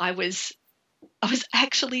 I was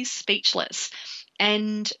actually speechless.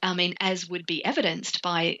 And I mean, as would be evidenced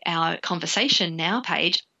by our conversation now,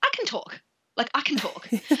 Paige, I can talk. I can talk.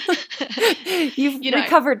 You've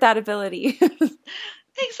recovered that ability.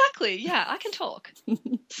 Exactly. Yeah, I can talk.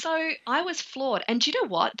 So I was floored. And do you know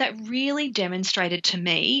what? That really demonstrated to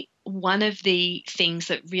me one of the things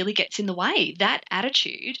that really gets in the way. That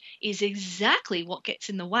attitude is exactly what gets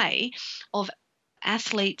in the way of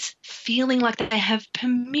athletes feeling like they have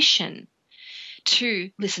permission to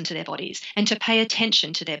listen to their bodies and to pay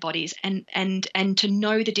attention to their bodies, and to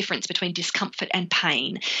know the difference between discomfort and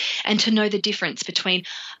pain, and to know the difference between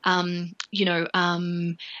to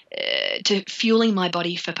fueling my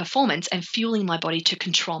body for performance and fueling my body to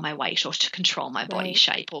control my weight or to control my body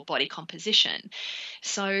shape or body composition.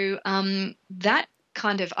 So that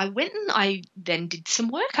kind of, I went and I then did some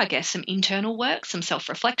work, I guess, some internal work, some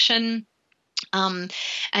self-reflection. And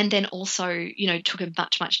then also, took a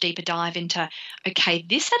much, much deeper dive into, okay,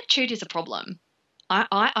 this attitude is a problem.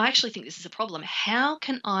 I actually think this is a problem. How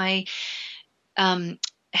can I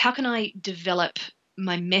develop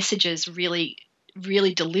my messages really,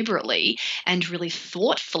 really deliberately and really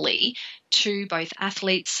thoughtfully to both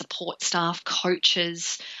athletes, support staff,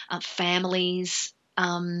 coaches, families,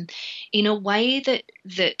 in a way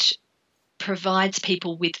that provides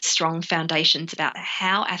people with strong foundations about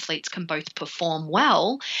how athletes can both perform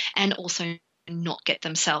well and also not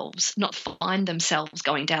find themselves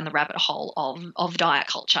going down the rabbit hole of diet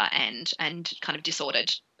culture and kind of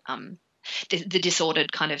disordered, the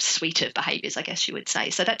disordered kind of suite of behaviors, I guess you would say.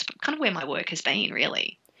 So that's kind of where my work has been,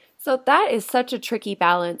 really. So that is such a tricky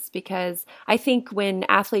balance, because I think when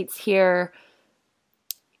athletes hear,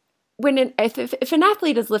 if an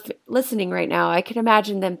athlete is listening right now, I can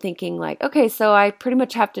imagine them thinking like, okay, so I pretty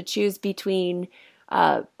much have to choose between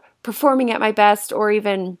performing at my best, or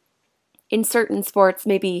even in certain sports,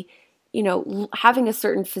 maybe, having a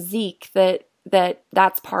certain physique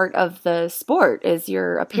that's part of the sport is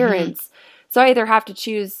your appearance. Mm-hmm. So I either have to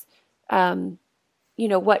choose,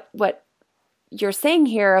 what you're saying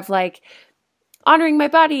here of like honoring my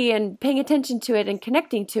body and paying attention to it and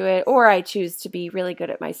connecting to it, or I choose to be really good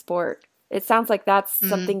at my sport. It sounds like that's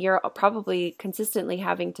something you're probably consistently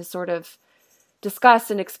having to sort of discuss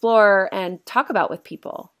and explore and talk about with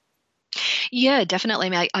people. Yeah, definitely. I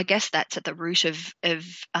mean, I guess that's at the root of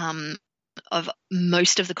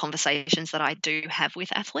most of the conversations that I do have with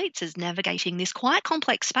athletes, is navigating this quite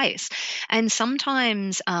complex space. And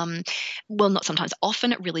sometimes, not sometimes,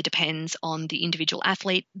 often it really depends on the individual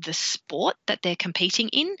athlete, the sport that they're competing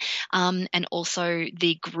in, and also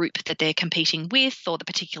the group that they're competing with, or the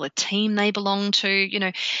particular team they belong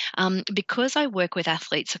to. Because I work with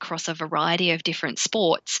athletes across a variety of different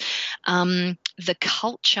sports, the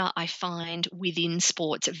culture I find within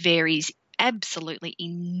sports varies absolutely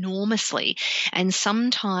enormously. And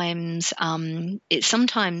sometimes,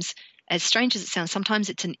 as strange as it sounds, sometimes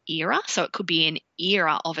it's an era. So it could be an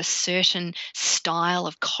era of a certain style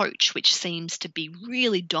of coach, which seems to be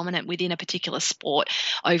really dominant within a particular sport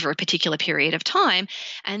over a particular period of time.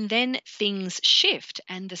 And then things shift,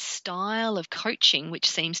 and the style of coaching, which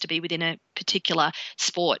seems to be within a particular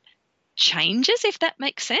sport, changes, if that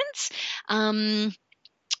makes sense. And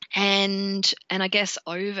I guess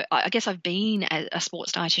I've been a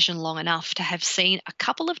sports dietitian long enough to have seen a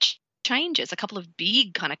couple of changes, a couple of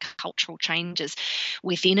big kind of cultural changes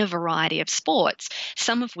within a variety of sports,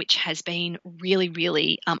 some of which has been really,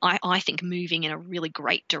 really, I think, moving in a really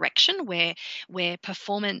great direction where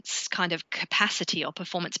performance kind of capacity or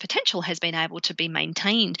performance potential has been able to be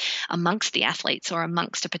maintained amongst the athletes or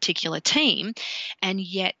amongst a particular team. And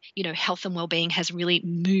yet, health and well-being has really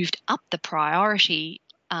moved up the priority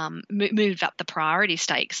moved up the priority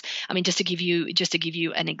stakes. I mean, just to give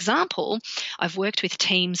you an example, I've worked with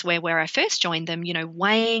teams where I first joined them,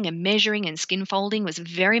 weighing and measuring and skin folding was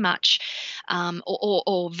very much,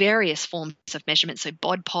 or various forms of measurement, so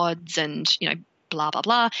bod pods and blah blah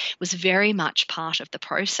blah, was very much part of the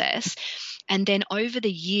process. And then over the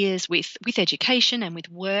years, with education and with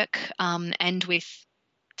work and with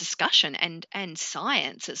discussion and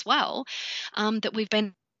science as well, that we've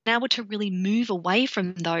been able to really move away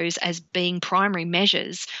from those as being primary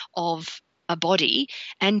measures of a body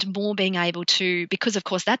and more being able to, because of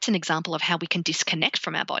course that's an example of how we can disconnect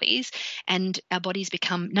from our bodies and our bodies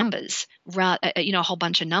become numbers, a whole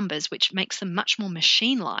bunch of numbers, which makes them much more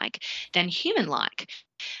machine-like than human-like.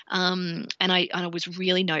 And I was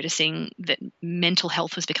really noticing that mental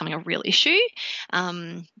health was becoming a real issue.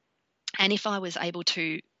 And if I was able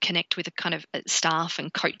to connect with a kind of staff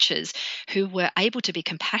and coaches who were able to be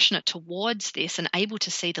compassionate towards this and able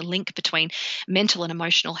to see the link between mental and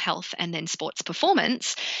emotional health and then sports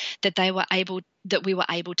performance, that we were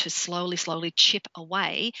able to slowly chip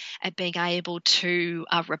away at being able to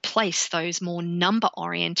replace those more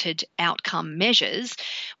number-oriented outcome measures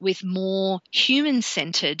with more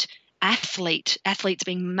human-centered athletes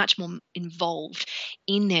being much more involved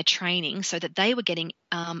in their training so that they were getting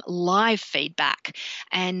live feedback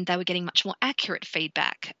and they were getting much more accurate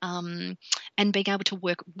feedback and being able to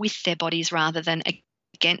work with their bodies rather than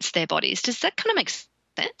against their bodies. Does that kind of make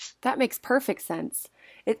sense? That makes perfect sense.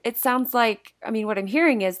 It sounds like, what I'm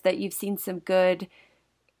hearing is that you've seen some good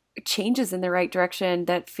changes in the right direction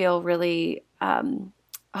that feel really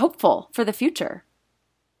hopeful for the future.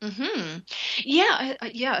 Mm-hmm.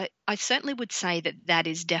 Yeah, I certainly would say that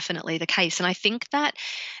is definitely the case. And I think that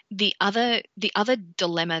the other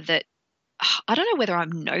dilemma that I don't know whether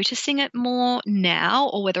I'm noticing it more now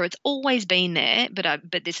or whether it's always been there, but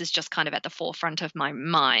this is just kind of at the forefront of my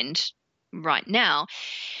mind right now,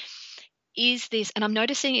 is this, and I'm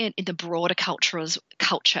noticing it in the broader culture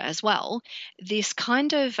as well, this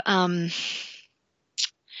kind of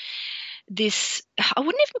this, I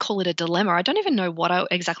wouldn't even call it a dilemma. I don't even know what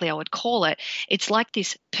exactly I would call it. It's like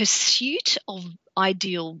this pursuit of an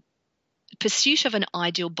ideal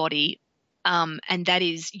body, and that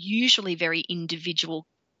is usually very individual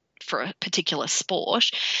for a particular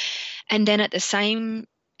sport. And then at the same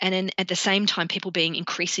time, people being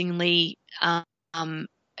increasingly and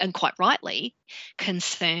quite rightly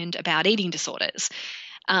concerned about eating disorders.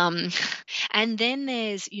 And then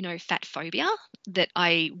there's, fat phobia that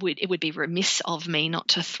it would be remiss of me not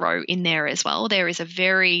to throw in there as well. There is a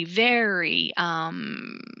very, very,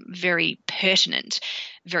 very pertinent,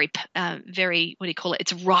 very, what do you call it?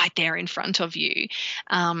 It's right there in front of you.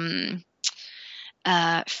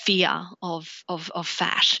 Fear of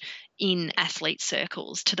fat in athlete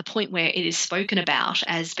circles, to the point where it is spoken about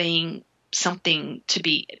as being something to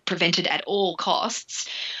be prevented at all costs.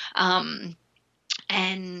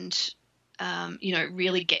 And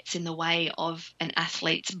really gets in the way of an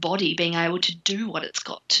athlete's body being able to do what it's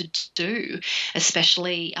got to do,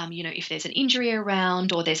 especially, if there's an injury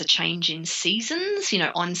around or there's a change in seasons,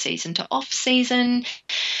 on season to off season.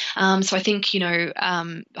 So I think,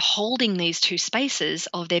 holding these two spaces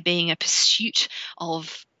of there being a pursuit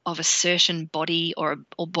of a certain body or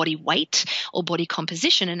body weight or body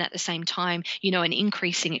composition, and at the same time, an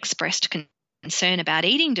increasing expressed concern about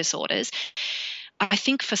eating disorders. I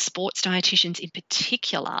think for sports dietitians in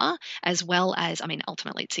particular, as well as,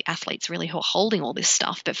 ultimately it's the athletes really who are holding all this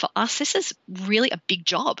stuff, but for us, this is really a big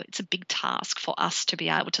job. It's a big task for us to be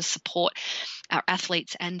able to support our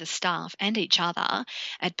athletes and the staff and each other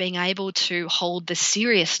at being able to hold the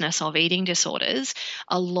seriousness of eating disorders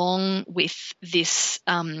along with this,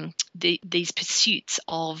 these pursuits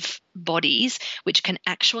of bodies, which can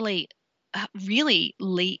actually really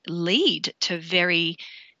lead to very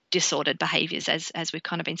disordered behaviors, as we've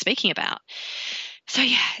kind of been speaking about. So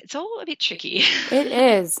yeah, it's all a bit tricky. It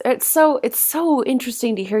is. It's so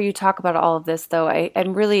interesting to hear you talk about all of this, though.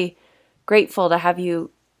 I'm really grateful to have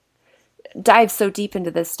you dive so deep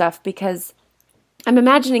into this stuff, because I'm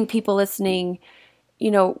imagining people listening,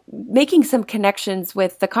 making some connections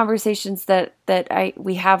with the conversations that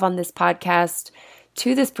we have on this podcast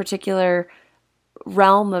to this particular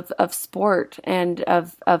realm of sport and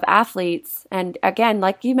of athletes. And again,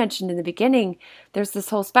 like you mentioned in the beginning, there's this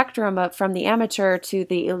whole spectrum from the amateur to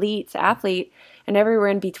the elite athlete and everywhere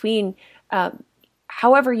in between.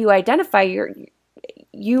 However you identify,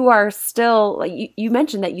 you are still, you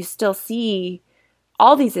mentioned that you still see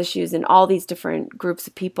all these issues in all these different groups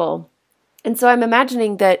of people. And so I'm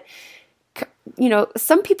imagining that,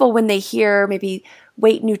 some people, when they hear maybe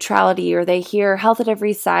weight neutrality, or they hear health at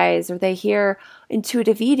every size, or they hear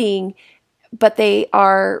intuitive eating, but they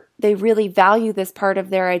really value this part of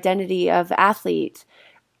their identity of athlete,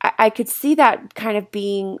 I could see that kind of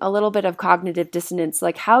being a little bit of cognitive dissonance.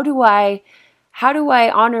 Like, how do I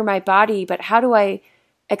honor my body, but how do I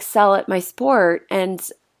excel at my sport? And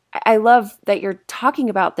I love that you're talking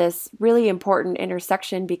about this really important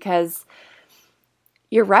intersection, because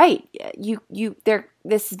you're right.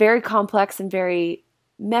 This is very complex and very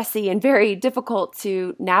messy and very difficult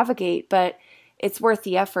to navigate, but it's worth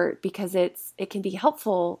the effort because it can be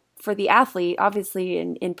helpful for the athlete, obviously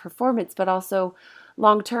in performance, but also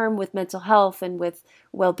long term with mental health and with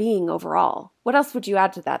well-being overall. What else would you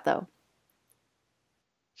add to that, though?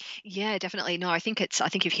 Yeah, definitely. No, I think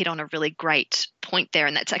you've hit on a really great point there,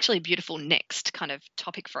 and that's actually a beautiful next kind of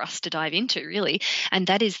topic for us to dive into, really, and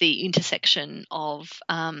that is the intersection of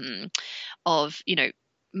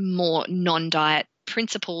more non-diet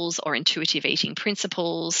principles or intuitive eating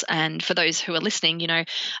principles. And for those who are listening,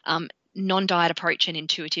 non-diet approach and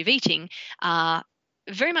intuitive eating are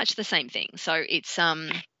very much the same thing. So it's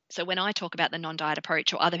so when I talk about the non-diet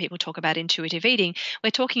approach, or other people talk about intuitive eating, we're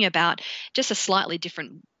talking about just a slightly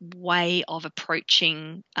different way of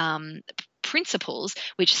approaching principles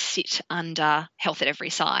which sit under health at every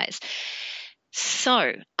size.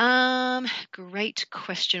 So, great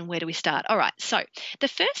question. Where do we start? All right. So the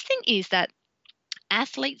first thing is that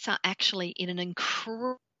athletes are actually in an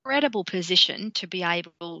incredible position to be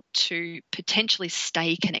able to potentially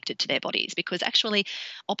stay connected to their bodies, because actually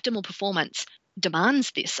optimal performance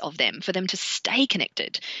demands this of them, for them to stay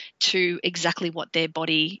connected to exactly what their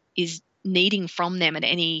body is needing from them at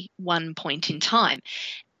any one point in time.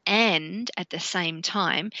 And at the same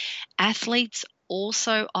time, athletes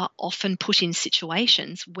also are often put in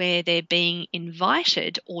situations where they're being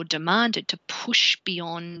invited or demanded to push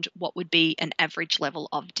beyond what would be an average level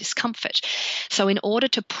of discomfort. So in order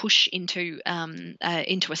to push into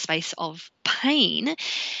a space of pain,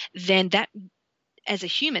 then that, as a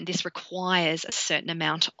human, this requires a certain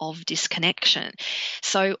amount of disconnection.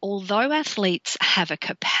 So although athletes have a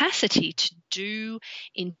capacity to do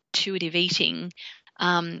intuitive eating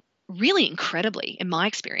really incredibly, in my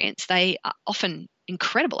experience, they are often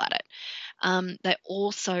incredible at it. They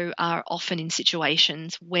also are often in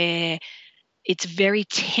situations where it's very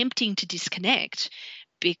tempting to disconnect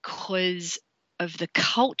because of the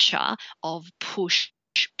culture of push,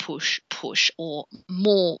 or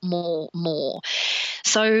more, more, more.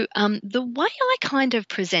 So the way I kind of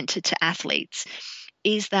present it to athletes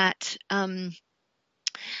is that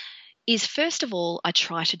first of all, I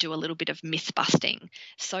try to do a little bit of myth busting,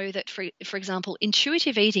 so that, for example,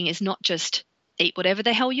 intuitive eating is not just eat whatever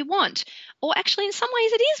the hell you want, or actually in some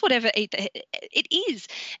ways it is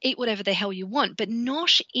eat whatever the hell you want, but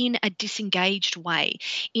not in a disengaged way,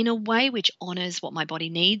 in a way which honors what my body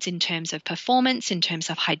needs in terms of performance, in terms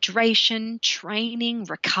of hydration, training,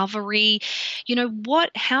 recovery.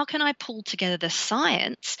 How can I pull together the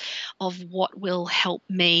science of what will help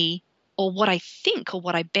me, or what I think, or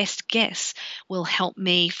what I best guess will help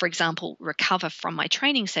me, for example, recover from my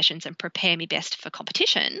training sessions and prepare me best for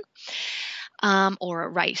competition, or a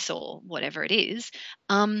race, or whatever it is,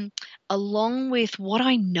 along with what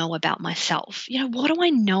I know about myself. What do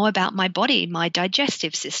I know about my body, my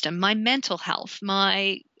digestive system, my mental health,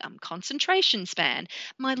 my concentration span,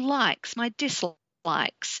 my likes, my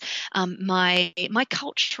dislikes, my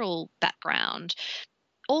cultural background.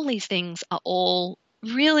 All these things are all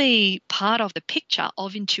really part of the picture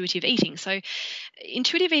of intuitive eating. So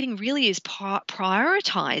intuitive eating really is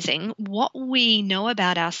prioritizing what we know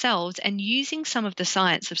about ourselves and using some of the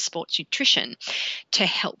science of sports nutrition to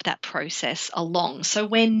help that process along. So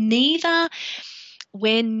when it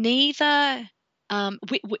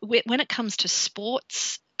comes to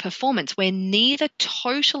sports performance, we're neither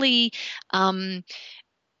totally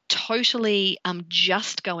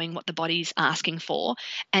just going what the body's asking for,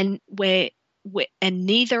 and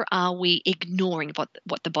neither are we ignoring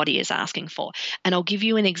what the body is asking for. And I'll give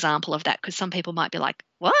you an example of that, because some people might be like,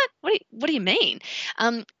 what do you mean?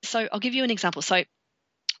 So I'll give you an example. So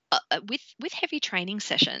with heavy training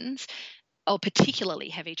sessions, or particularly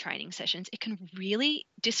heavy training sessions, it can really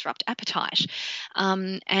disrupt appetite.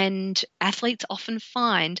 And athletes often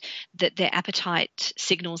find that their appetite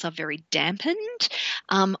signals are very dampened,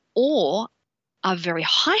 or are very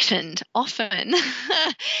heightened often.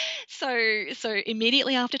 So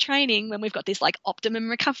immediately after training, when we've got this like optimum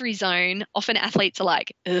recovery zone, often athletes are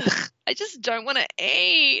like, ugh, I just don't want to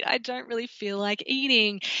eat. I don't really feel like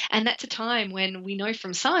eating. And that's a time when we know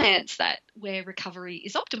from science that where recovery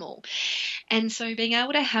is optimal. And so being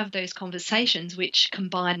able to have those conversations which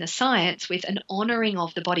combine the science with an honoring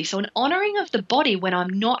of the body. So an honoring of the body when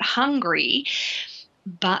I'm not hungry,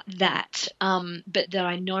 but that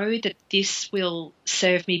I know that this will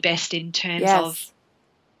serve me best in terms of Yes.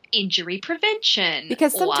 injury prevention.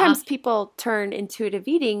 Because sometimes people turn intuitive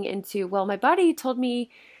eating into, well, my body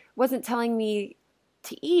wasn't telling me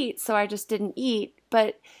to eat, so I just didn't eat.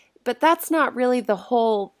 But that's not really the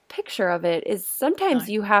whole picture of it. Is No. sometimes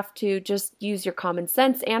you have to just use your common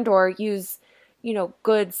sense and or use,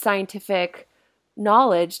 good scientific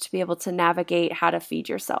knowledge to be able to navigate how to feed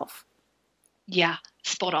yourself. Yeah,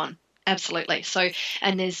 spot on. Absolutely. So,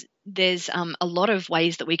 and there's a lot of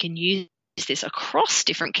ways that we can use this across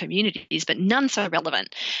different communities, but none so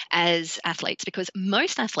relevant as athletes, because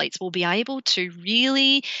most athletes will be able to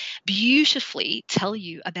really beautifully tell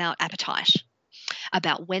you about appetite,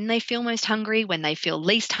 about when they feel most hungry, when they feel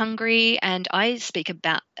least hungry. And I speak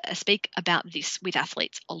about this with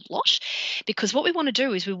athletes a lot, because what we want to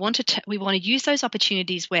do is we want to use those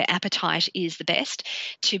opportunities where appetite is the best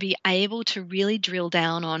to be able to really drill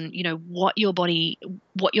down on what your body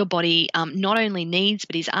not only needs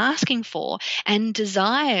but is asking for and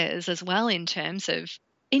desires as well, in terms of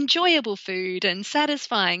enjoyable food and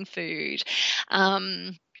satisfying food.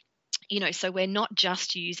 So we're not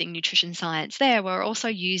just using nutrition science there, we're also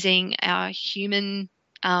using our humanity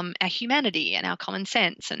and our common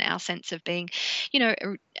sense and our sense of being,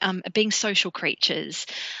 being social creatures,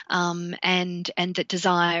 and that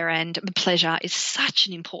desire and pleasure is such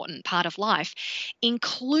an important part of life,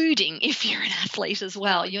 including if you're an athlete as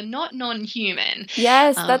well. You're not non-human.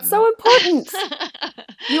 Yes, that's so important.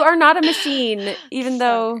 You are not a machine, even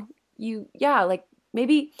So though like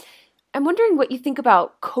maybe I'm wondering what you think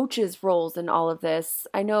about coaches' roles in all of this.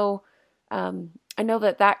 I know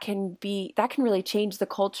that can really change the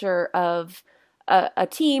culture of a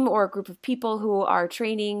team or a group of people who are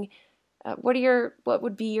training. What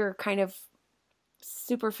would be your kind of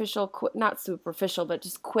superficial, not superficial, but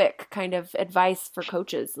just quick kind of advice for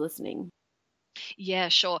coaches listening? yeah,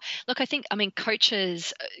 sure. Look, I mean,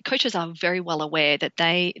 coaches are very well aware that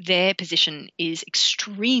their position is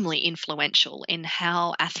extremely influential in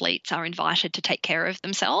how athletes are invited to take care of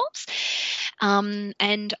themselves.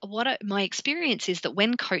 And my experience is that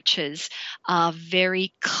when coaches are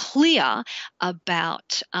very clear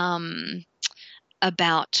about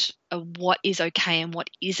what is okay and what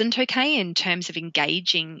isn't okay in terms of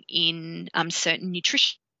engaging in certain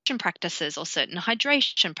nutrition practices or certain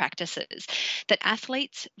hydration practices, that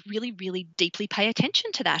athletes really, really deeply pay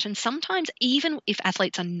attention to that. And sometimes, even if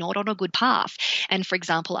athletes are not on a good path and, for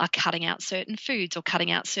example, are cutting out certain foods or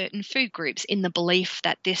cutting out certain food groups in the belief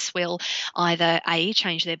that this will either A,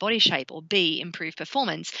 change their body shape, or B, improve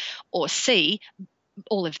performance, or C,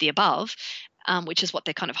 all of the above, which is what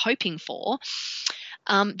they're kind of hoping for,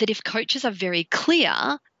 that if coaches are very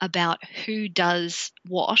clear about who does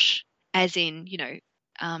what, as in,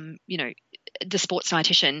 the sports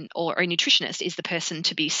dietitian or a nutritionist is the person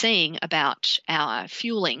to be seeing about our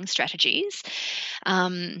fueling strategies,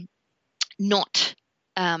 not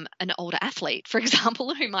an older athlete, for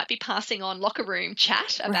example, who might be passing on locker room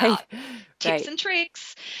chat Right, about tips right. and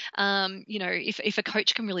tricks. If a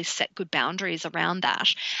coach can really set good boundaries around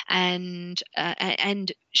that, and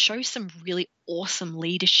show some really awesome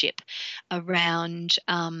leadership around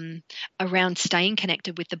staying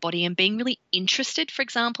connected with the body and being really interested, for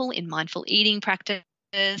example, in mindful eating practice,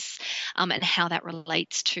 and how that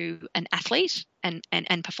relates to an athlete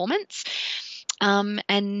and performance,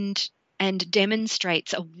 and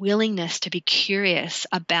demonstrates a willingness to be curious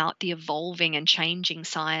about the evolving and changing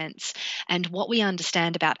science and what we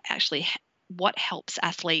understand about actually what helps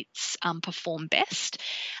athletes perform best,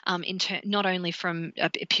 not only from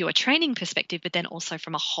a pure training perspective, but then also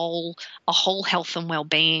from a whole health and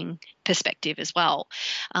well-being perspective as well.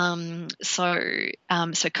 So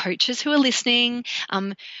coaches who are listening,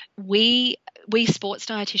 we sports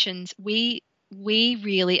dietitians, we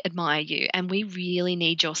really admire you and we really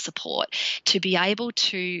need your support to be able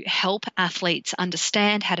to help athletes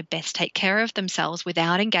understand how to best take care of themselves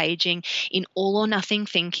without engaging in all or nothing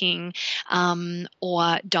thinking,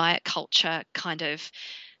 or diet culture kind of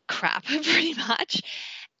crap, pretty much.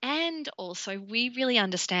 And also, we really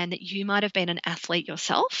understand that you might have been an athlete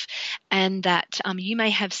yourself, and that you may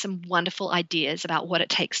have some wonderful ideas about what it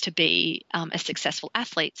takes to be a successful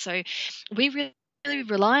athlete. So, we really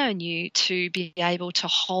rely on you to be able to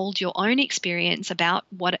hold your own experience about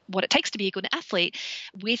what it takes to be a good athlete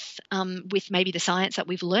with maybe the science that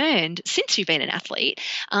we've learned since you've been an athlete,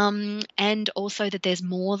 and also that there's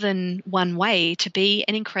more than one way to be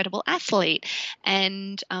an incredible athlete,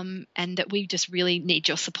 and that we just really need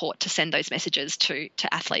your support to send those messages to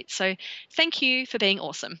athletes. So thank you for being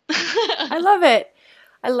awesome. I love it.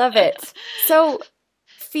 I love it. So,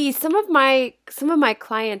 Fee, some of my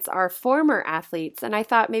clients are former athletes, and I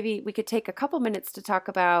thought maybe we could take a couple minutes to talk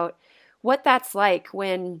about what that's like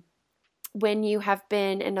when you have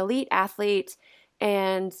been an elite athlete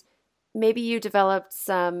and maybe you developed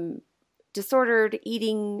some disordered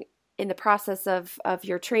eating in the process of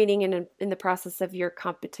your training and in the process of your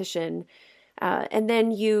competition. And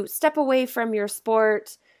then you step away from your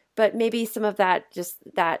sport, but maybe some of that, just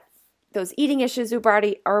that, those eating issues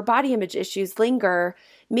or body image issues linger.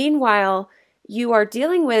 Meanwhile, you are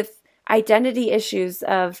dealing with identity issues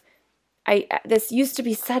of, this used to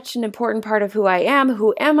be such an important part of who I am.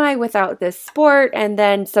 Who am I without this sport? And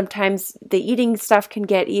then sometimes the eating stuff can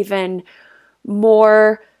get even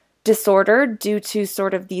more disordered due to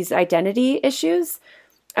sort of these identity issues.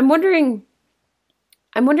 I'm wondering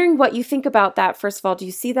what you think about that. First of all, do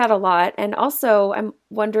you see that a lot? And also, I'm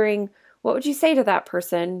wondering, what would you say to that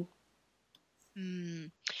person?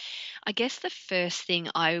 I guess the first thing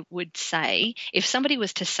I would say, if somebody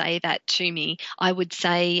was to say that to me, I would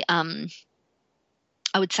say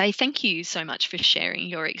thank you so much for sharing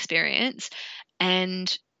your experience,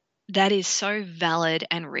 and that is so valid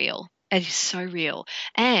and real. It is so real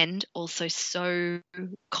and also so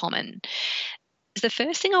common. The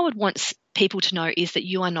first thing I would want people to know is that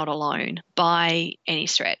you are not alone by any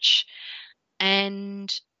stretch,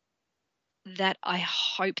 and that I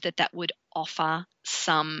hope that that would offer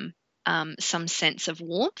some sense of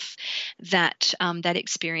warmth, that that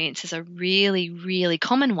experience is a really, really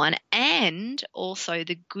common one. And also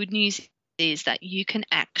the good news is that you can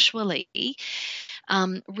actually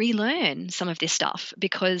relearn some of this stuff,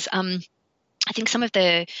 because I think some of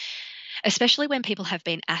the, especially when people have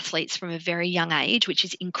been athletes from a very young age, which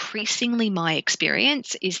is increasingly my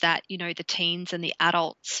experience, is that, the teens and the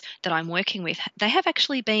adults that I'm working with, they have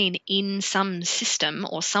actually been in some system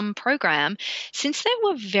or some program since they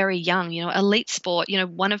were very young. Elite sport,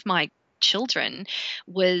 one of my children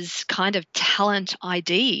was kind of talent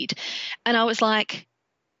ID'd. And I was like,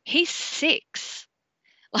 he's 6.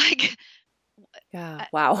 Like, Yeah,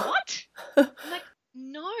 wow. what? I'm like,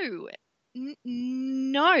 no.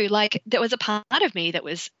 No, like there was a part of me that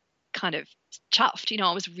was kind of chuffed.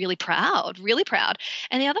 I was really proud, really proud.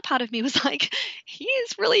 And the other part of me was like, he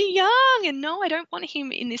is really young, and no, I don't want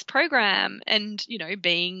him in this program, and,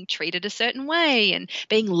 being treated a certain way and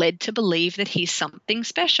being led to believe that he's something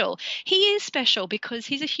special. He is special because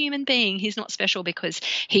he's a human being. He's not special because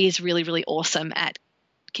he is really, really awesome at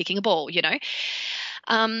kicking a ball.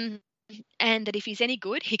 And that if he's any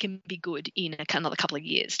good, he can be good in another couple of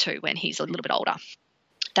years too, when he's a little bit older.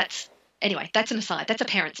 That's an aside. That's a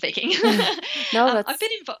parent speaking. No, that's...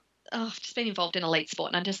 I've just been involved in elite sport,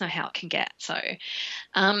 and I just know how it can get. So,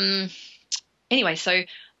 so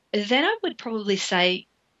then I would probably say,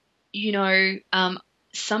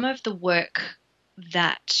 some of the work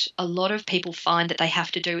that a lot of people find that they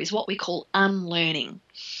have to do is what we call unlearning.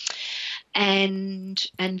 And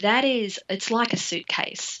that is, it's like a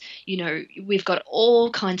suitcase. We've got all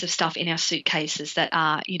kinds of stuff in our suitcases that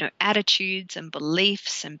are, attitudes and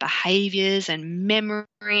beliefs and behaviors and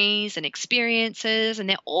memories and experiences, and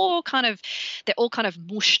they're all kind of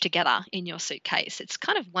mushed together in your suitcase. It's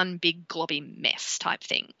kind of one big globby mess type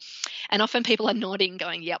thing. And often people are nodding,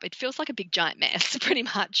 going, yep, it feels like a big giant mess, pretty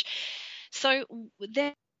much. So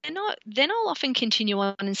then I'll often continue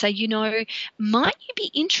on and say, might you be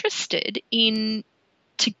interested in,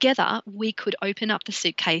 together we could open up the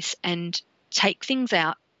suitcase and take things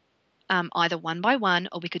out, either one by one,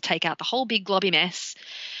 or we could take out the whole big globby mess,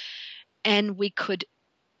 and we could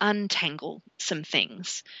untangle some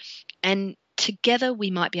things. And together we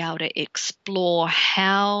might be able to explore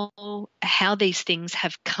how these things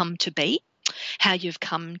have come to be, how you've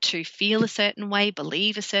come to feel a certain way,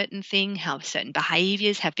 believe a certain thing, how certain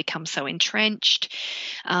behaviors have become so entrenched,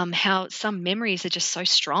 how some memories are just so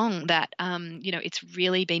strong that, it's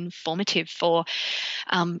really been formative for,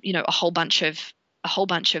 a whole bunch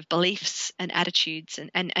of beliefs and attitudes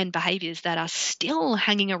and behaviors that are still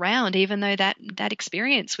hanging around, even though that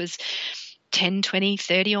experience was 10, 20,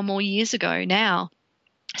 30 or more years ago now.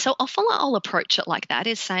 So often I'll approach it like that,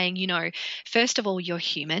 is saying, first of all, you're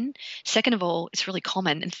human. Second of all, it's really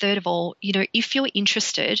common. And third of all, if you're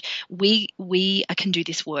interested, we can do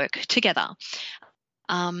this work together,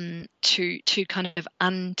 to kind of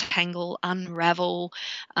untangle, unravel,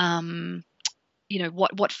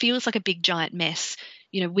 what feels like a big giant mess.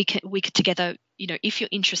 We could together, if you're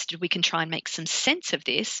interested, we can try and make some sense of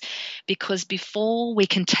this, because before we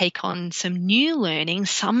can take on some new learning,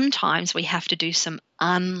 sometimes we have to do some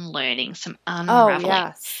unlearning, some Oh, unraveling.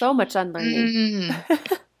 yeah. So much unlearning.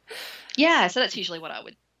 Mm. Yeah, so that's usually where I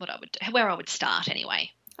would start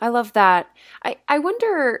anyway. I love that. I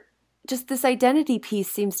wonder, just this identity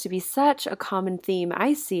piece seems to be such a common theme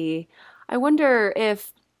I see. I wonder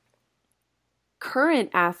if current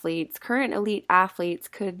athletes, current elite athletes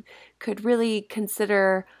could really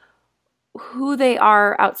consider who they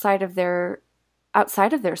are outside of their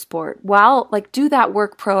sport, while like do that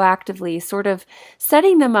work proactively, sort of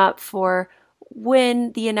setting them up for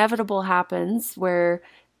when the inevitable happens where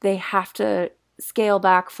they have to scale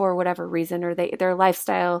back for whatever reason, or their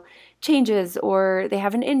lifestyle changes, or they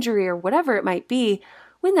have an injury or whatever it might be.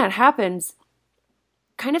 When that happens,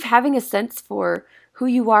 kind of having a sense for who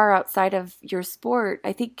you are outside of your sport,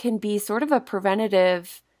 I think can be sort of a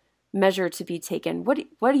preventative measure to be taken. What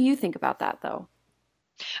do you think about that though?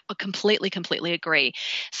 I completely agree.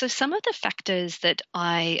 So, some of the factors that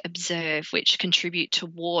I observe which contribute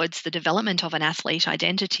towards the development of an athlete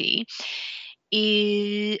identity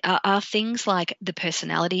are things like the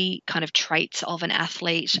personality kind of traits of an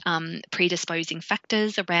athlete, predisposing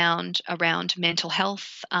factors around mental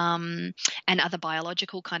health, and other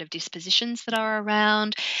biological kind of dispositions that are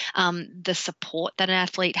around, the support that an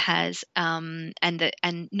athlete has, and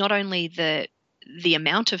not only the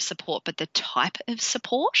amount of support, but the type of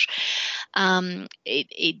support.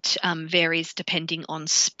 It varies depending on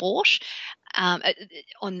sport, on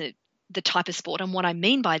the type of sport. And what I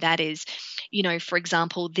mean by that is, for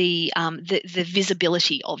example, the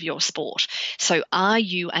visibility of your sport. So, are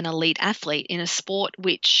you an elite athlete in a sport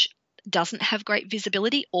which doesn't have great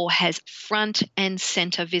visibility, or has front and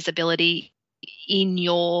center visibility in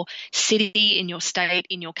your city, in your state,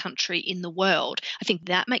 in your country, in the world? I think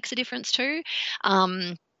that makes a difference too.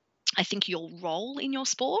 I think your role in your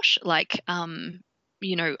sport, like,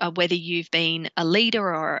 whether you've been a leader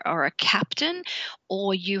or a captain,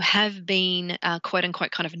 or you have been, quote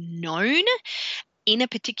unquote, kind of known in a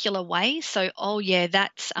particular way. So, oh yeah,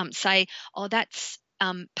 that's say, oh, that's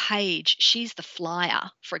Paige. She's the flyer,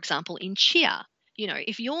 for example, in cheer.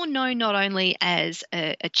 If you're known not only as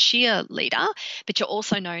a cheerleader, but you're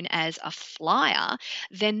also known as a flyer,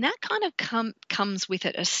 then that kind of comes with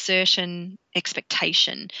it a certain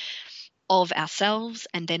expectation of ourselves,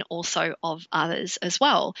 and then also of others as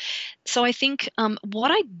well. So I think, what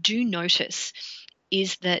I do notice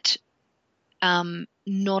is that,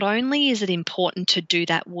 not only is it important to do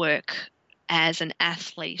that work as an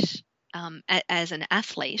athlete,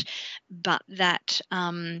 but that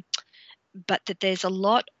there's a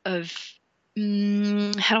lot of,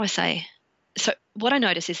 how do I say? So what I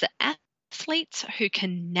notice is that athletes who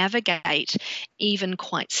can navigate even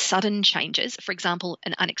quite sudden changes, for example,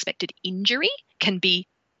 an unexpected injury, can be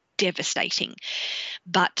devastating.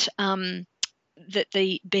 But that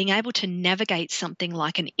the being able to navigate something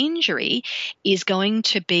like an injury is going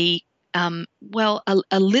to be, a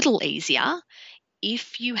little easier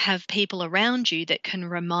if you have people around you that can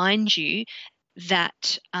remind you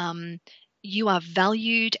that, you are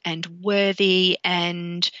valued and worthy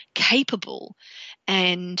and capable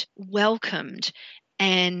and welcomed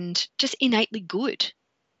and just innately good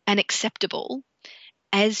and acceptable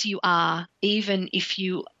as you are, even if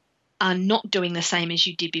you are not doing the same as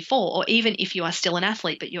you did before, or even if you are still an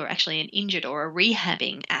athlete but you're actually an injured or a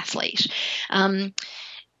rehabbing athlete. Um,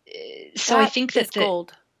 so I That think is that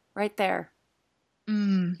gold right there.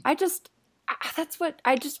 mm, I just, that's what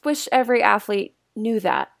I just wish every athlete knew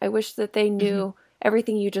that. I wish that they mhm, knew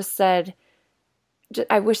everything you just said.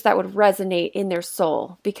 I wish that would resonate in their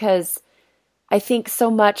soul, because I think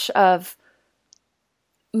so much of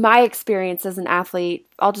my experience as an athlete,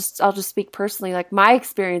 I'll just speak personally, like my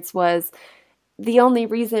experience was the only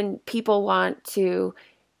reason people want to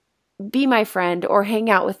be my friend or hang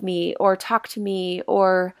out with me or talk to me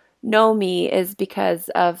or know me is because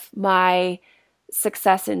of my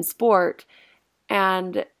success in sport.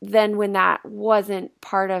 And then when that wasn't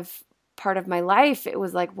part of my life, it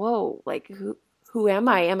was like, whoa, like who am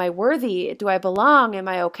I? Am I worthy? Do I belong? Am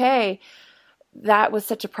I okay? That was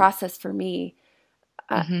such a process for me.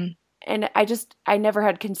 Uh, mhm. and I never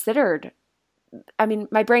had considered, I mean,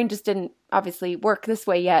 my brain just didn't obviously work this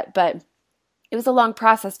way yet, but it was a long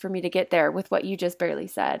process for me to get there with what you just barely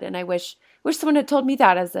said. And I wish someone had told me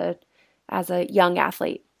that as a young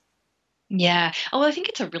athlete. Yeah. Oh, well, I think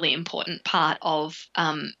it's a really important part of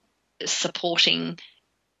supporting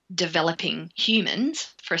developing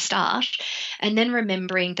humans for a start, and then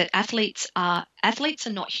remembering that athletes are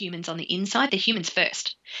not humans on the inside, they're humans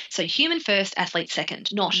first. So human first, athlete second,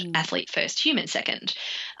 not athlete first, human second.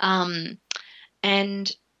 And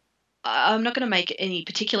I'm not going to make any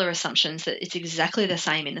particular assumptions that it's exactly the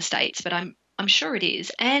same in the States, but I'm sure it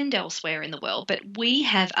is, and elsewhere in the world. But we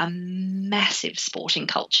have a massive sporting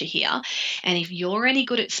culture here, and if you're any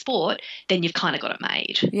good at sport, then you've kind of got it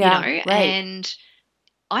made, Yeah, you know. right. And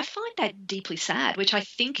I find that deeply sad, which I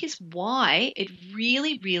think is why it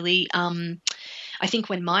really, really. I think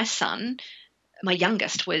when my son, my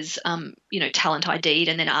youngest, was, talent ID'd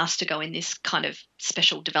and then asked to go in this kind of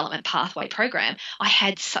special development pathway program, I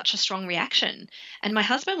had such a strong reaction. And my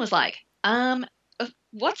husband was like,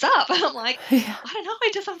 what's up? And I'm like, Yeah. I don't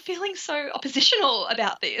know. I'm feeling so oppositional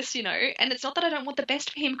about this, and it's not that I don't want the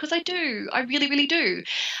best for him, because I do. I really, really do.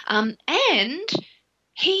 And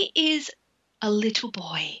he is a little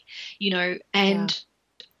boy, and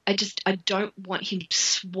I don't want him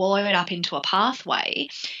swallowed up into a pathway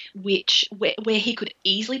where he could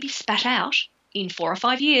easily be spat out in 4 or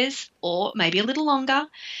 5 years, or maybe a little longer,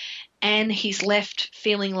 and he's left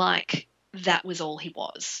feeling like that was all he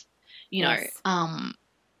was, Yes.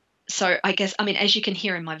 So I guess, as you can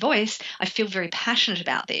hear in my voice, I feel very passionate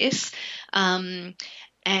about this.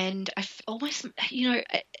 And I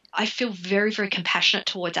feel very, very compassionate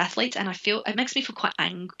towards athletes, and it makes me feel quite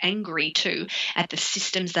angry too at the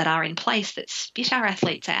systems that are in place that spit our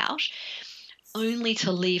athletes out, only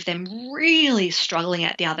to leave them really struggling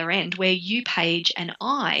at the other end, where you, Paige, and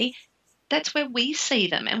I, that's where we see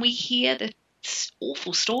them and we hear the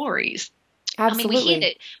awful stories.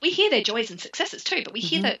 Absolutely. We hear their joys and successes too, but we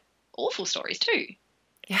hear the awful stories too.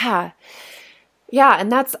 Yeah. Yeah,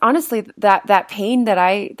 and that's honestly that pain that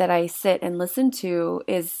I sit and listen to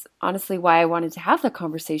is honestly why I wanted to have the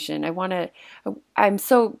conversation. I'm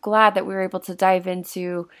so glad that we were able to dive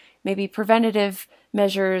into maybe preventative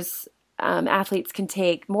measures athletes can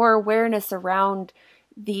take, more awareness around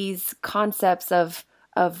these concepts of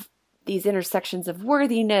these intersections of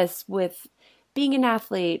worthiness with being an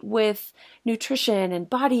athlete, with nutrition and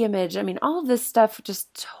body image. I mean, all of this stuff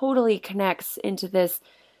just totally connects into this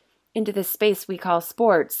space we call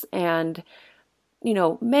sports, and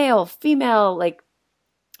male, female, like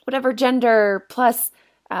whatever gender, plus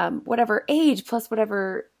whatever age, plus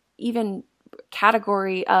whatever even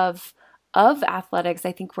category of athletics.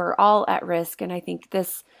 I think we're all at risk, and I'm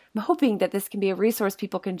hoping that this can be a resource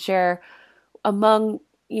people can share among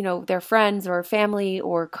their friends or family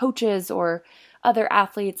or coaches or other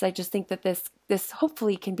athletes. I just think that this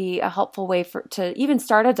hopefully can be a helpful way to even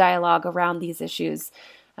start a dialogue around these issues.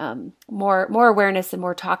 More awareness and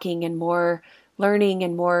more talking and more learning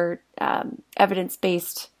and more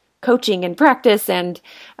evidence-based coaching and practice and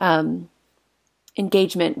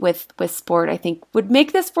engagement with sport, I think, would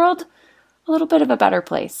make this world a little bit of a better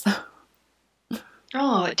place.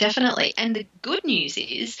 Oh, definitely. And the good news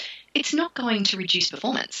is it's not going to reduce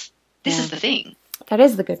performance. This is the thing. That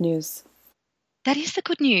is the good news. That is the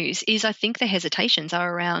good news, is I think the hesitations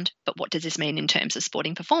are around, but what does this mean in terms of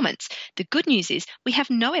sporting performance? The good news is we have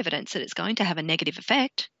no evidence that it's going to have a negative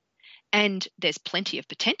effect, and there's plenty of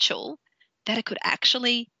potential that it could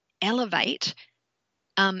actually elevate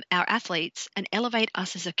our athletes and elevate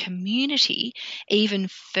us as a community even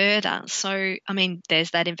further. So,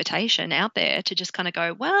 there's that invitation out there to just kind of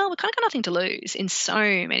go, well, we've kind of got nothing to lose in so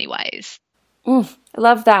many ways. I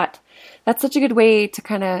love that. That's such a good way to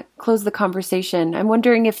kind of close the conversation. I'm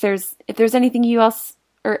wondering if there's anything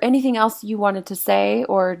anything else you wanted to say,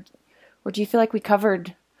 or do you feel like we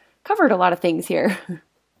covered a lot of things here?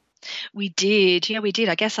 We did. Yeah, we did.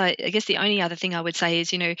 I guess the only other thing I would say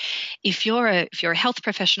is, if you're a health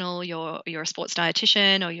professional, you're a sports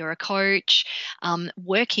dietitian, or you're a coach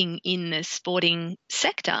working in the sporting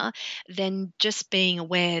sector, then just being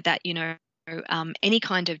aware that, any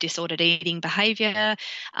kind of disordered eating behavior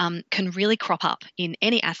can really crop up in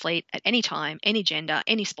any athlete at any time, any gender,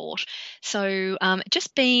 any sport. So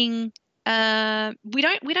just being, we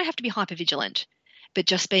don't have to be hypervigilant, but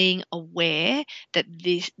just being aware that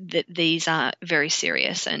these are very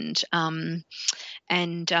serious, and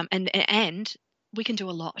we can do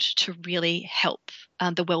a lot to really help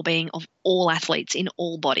the well-being of all athletes in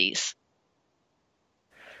all bodies.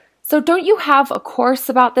 So don't you have a course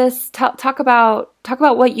about this? Talk about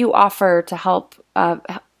what you offer to help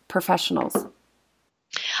professionals.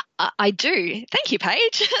 I do. Thank you,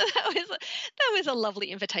 Paige. that was a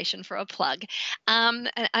lovely invitation for a plug, and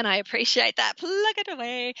I appreciate that. Plug it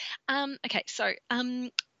away. Okay, so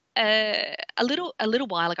a little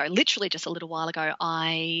while ago, literally just a little while ago,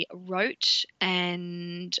 I wrote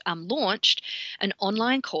and launched an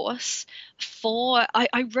online course for.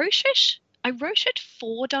 I wrote it. I wrote it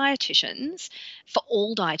for dietitians, for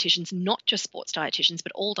all dietitians, not just sports dietitians,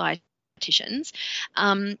 but all dietitians.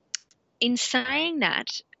 In saying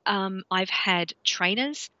that, I've had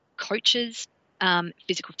trainers, coaches,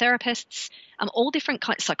 physical therapists, all different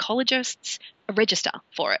kinds, psychologists register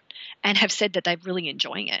for it and have said that they're really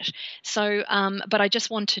enjoying it. So, but I just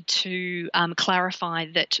wanted to clarify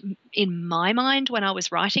that in my mind, when I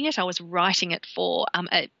was writing it for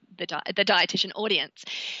the dietitian audience.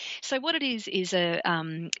 So what it is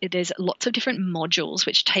there's lots of different modules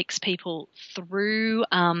which takes people through.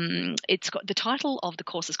 It's got the title of the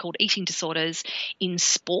course is called Eating Disorders in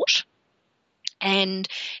Sport, and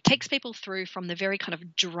takes people through from the very kind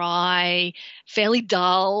of dry, fairly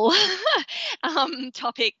dull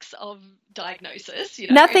topics of diagnosis.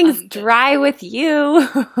 Nothing's dry with you.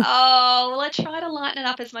 Oh, well, I try to lighten it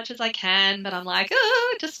up as much as I can, but I'm like,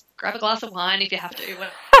 oh, just grab a glass of wine if you have to,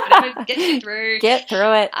 whatever gets you through. Get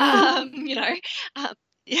through it.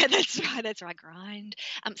 Yeah, that's right, grind.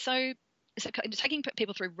 So taking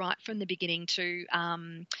people through right from the beginning to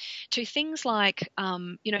things like,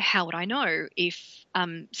 how would I know if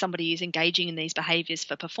somebody is engaging in these behaviours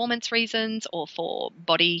for performance reasons or for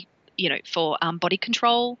body, body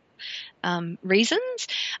control reasons.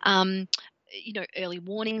 Early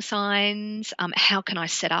warning signs. How can I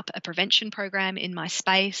set up a prevention program in my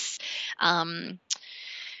space?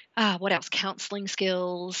 What else? Counselling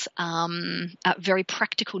skills. Very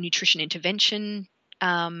practical nutrition intervention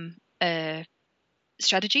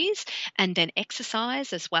strategies, and then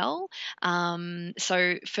exercise as well.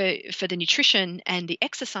 So for the nutrition and the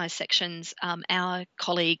exercise sections, our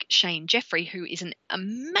colleague Shane Jeffrey, who is an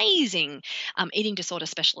amazing eating disorder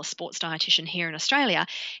specialist sports dietitian here in Australia,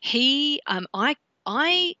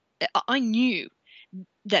 I knew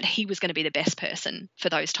that he was going to be the best person for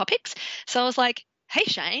those topics. So I was like, hey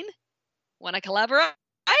Shane, want to collaborate?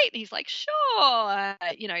 And he's like, sure.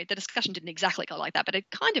 The discussion didn't exactly go like that, but it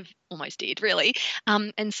kind of almost did, really.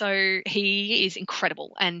 And so he is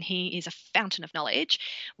incredible, and he is a fountain of knowledge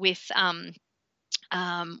with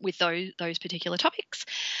those particular topics,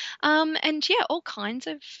 and yeah, all kinds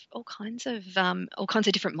of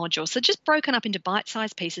different modules. So just broken up into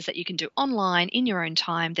bite-sized pieces that you can do online in your own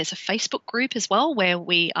time. There's a Facebook group as well where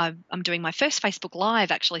I'm doing my first Facebook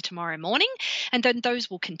Live actually tomorrow morning, and then those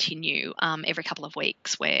will continue every couple of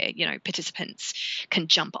weeks, where participants can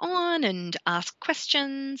jump on and ask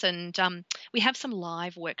questions, and we have some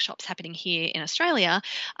live workshops happening here in Australia,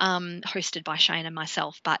 hosted by Shane and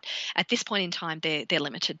myself. But at this point in time, they're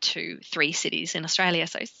limited to 3 cities in Australia,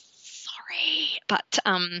 so sorry. But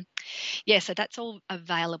so that's all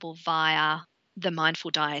available via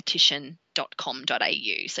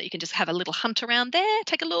themindfuldietitian.com.au. So you can just have a little hunt around there,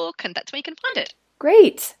 take a look, and that's where you can find it.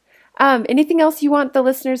 Great. Anything else you want the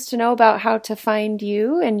listeners to know about how to find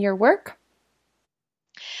you and your work?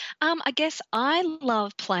 I guess I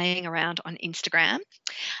love playing around on Instagram.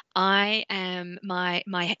 My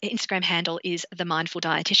Instagram handle is The Mindful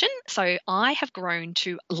Dietitian. So I have grown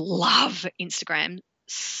to love Instagram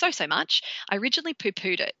so much. I originally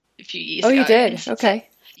poo-pooed it a few years ago. Oh, you did? Okay.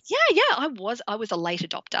 Yeah. I was a late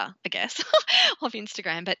adopter, I guess, of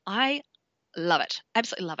Instagram, but I love it.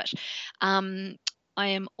 Absolutely love it. I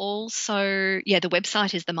am also, the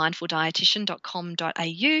website is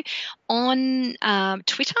themindfuldietitian.com.au. On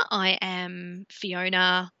Twitter, I am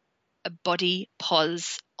Fiona Body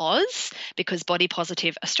Pos Oz, because Body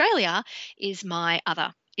Positive Australia is my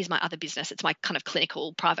other business. It's my kind of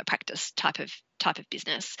clinical private practice type of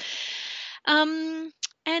business. And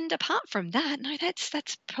apart from that, no, that's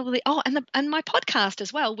probably and my podcast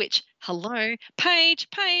as well, which, hello, Paige,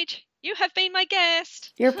 you have been my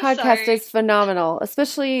guest. Your podcast is phenomenal,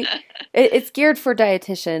 especially it's geared for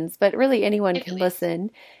dietitians, but really anyone can listen.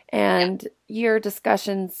 And your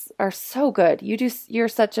discussions are so good. You're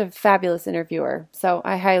such a fabulous interviewer. So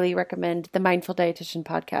I highly recommend the Mindful Dietitian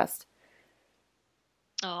podcast.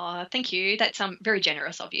 Oh, thank you. That's very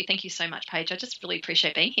generous of you. Thank you so much, Paige. I just really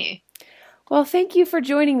appreciate being here. Well, thank you for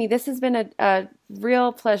joining me. This has been a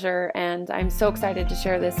real pleasure, and I'm so excited to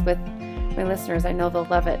share this with my listeners. I know they'll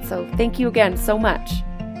love it. So thank you again so much.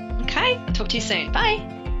 Okay. Talk to you soon. Bye.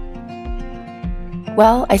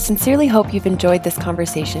 Well, I sincerely hope you've enjoyed this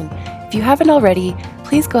conversation. If you haven't already,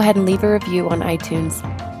 please go ahead and leave a review on iTunes.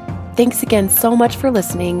 Thanks again so much for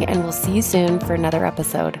listening, and we'll see you soon for another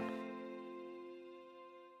episode.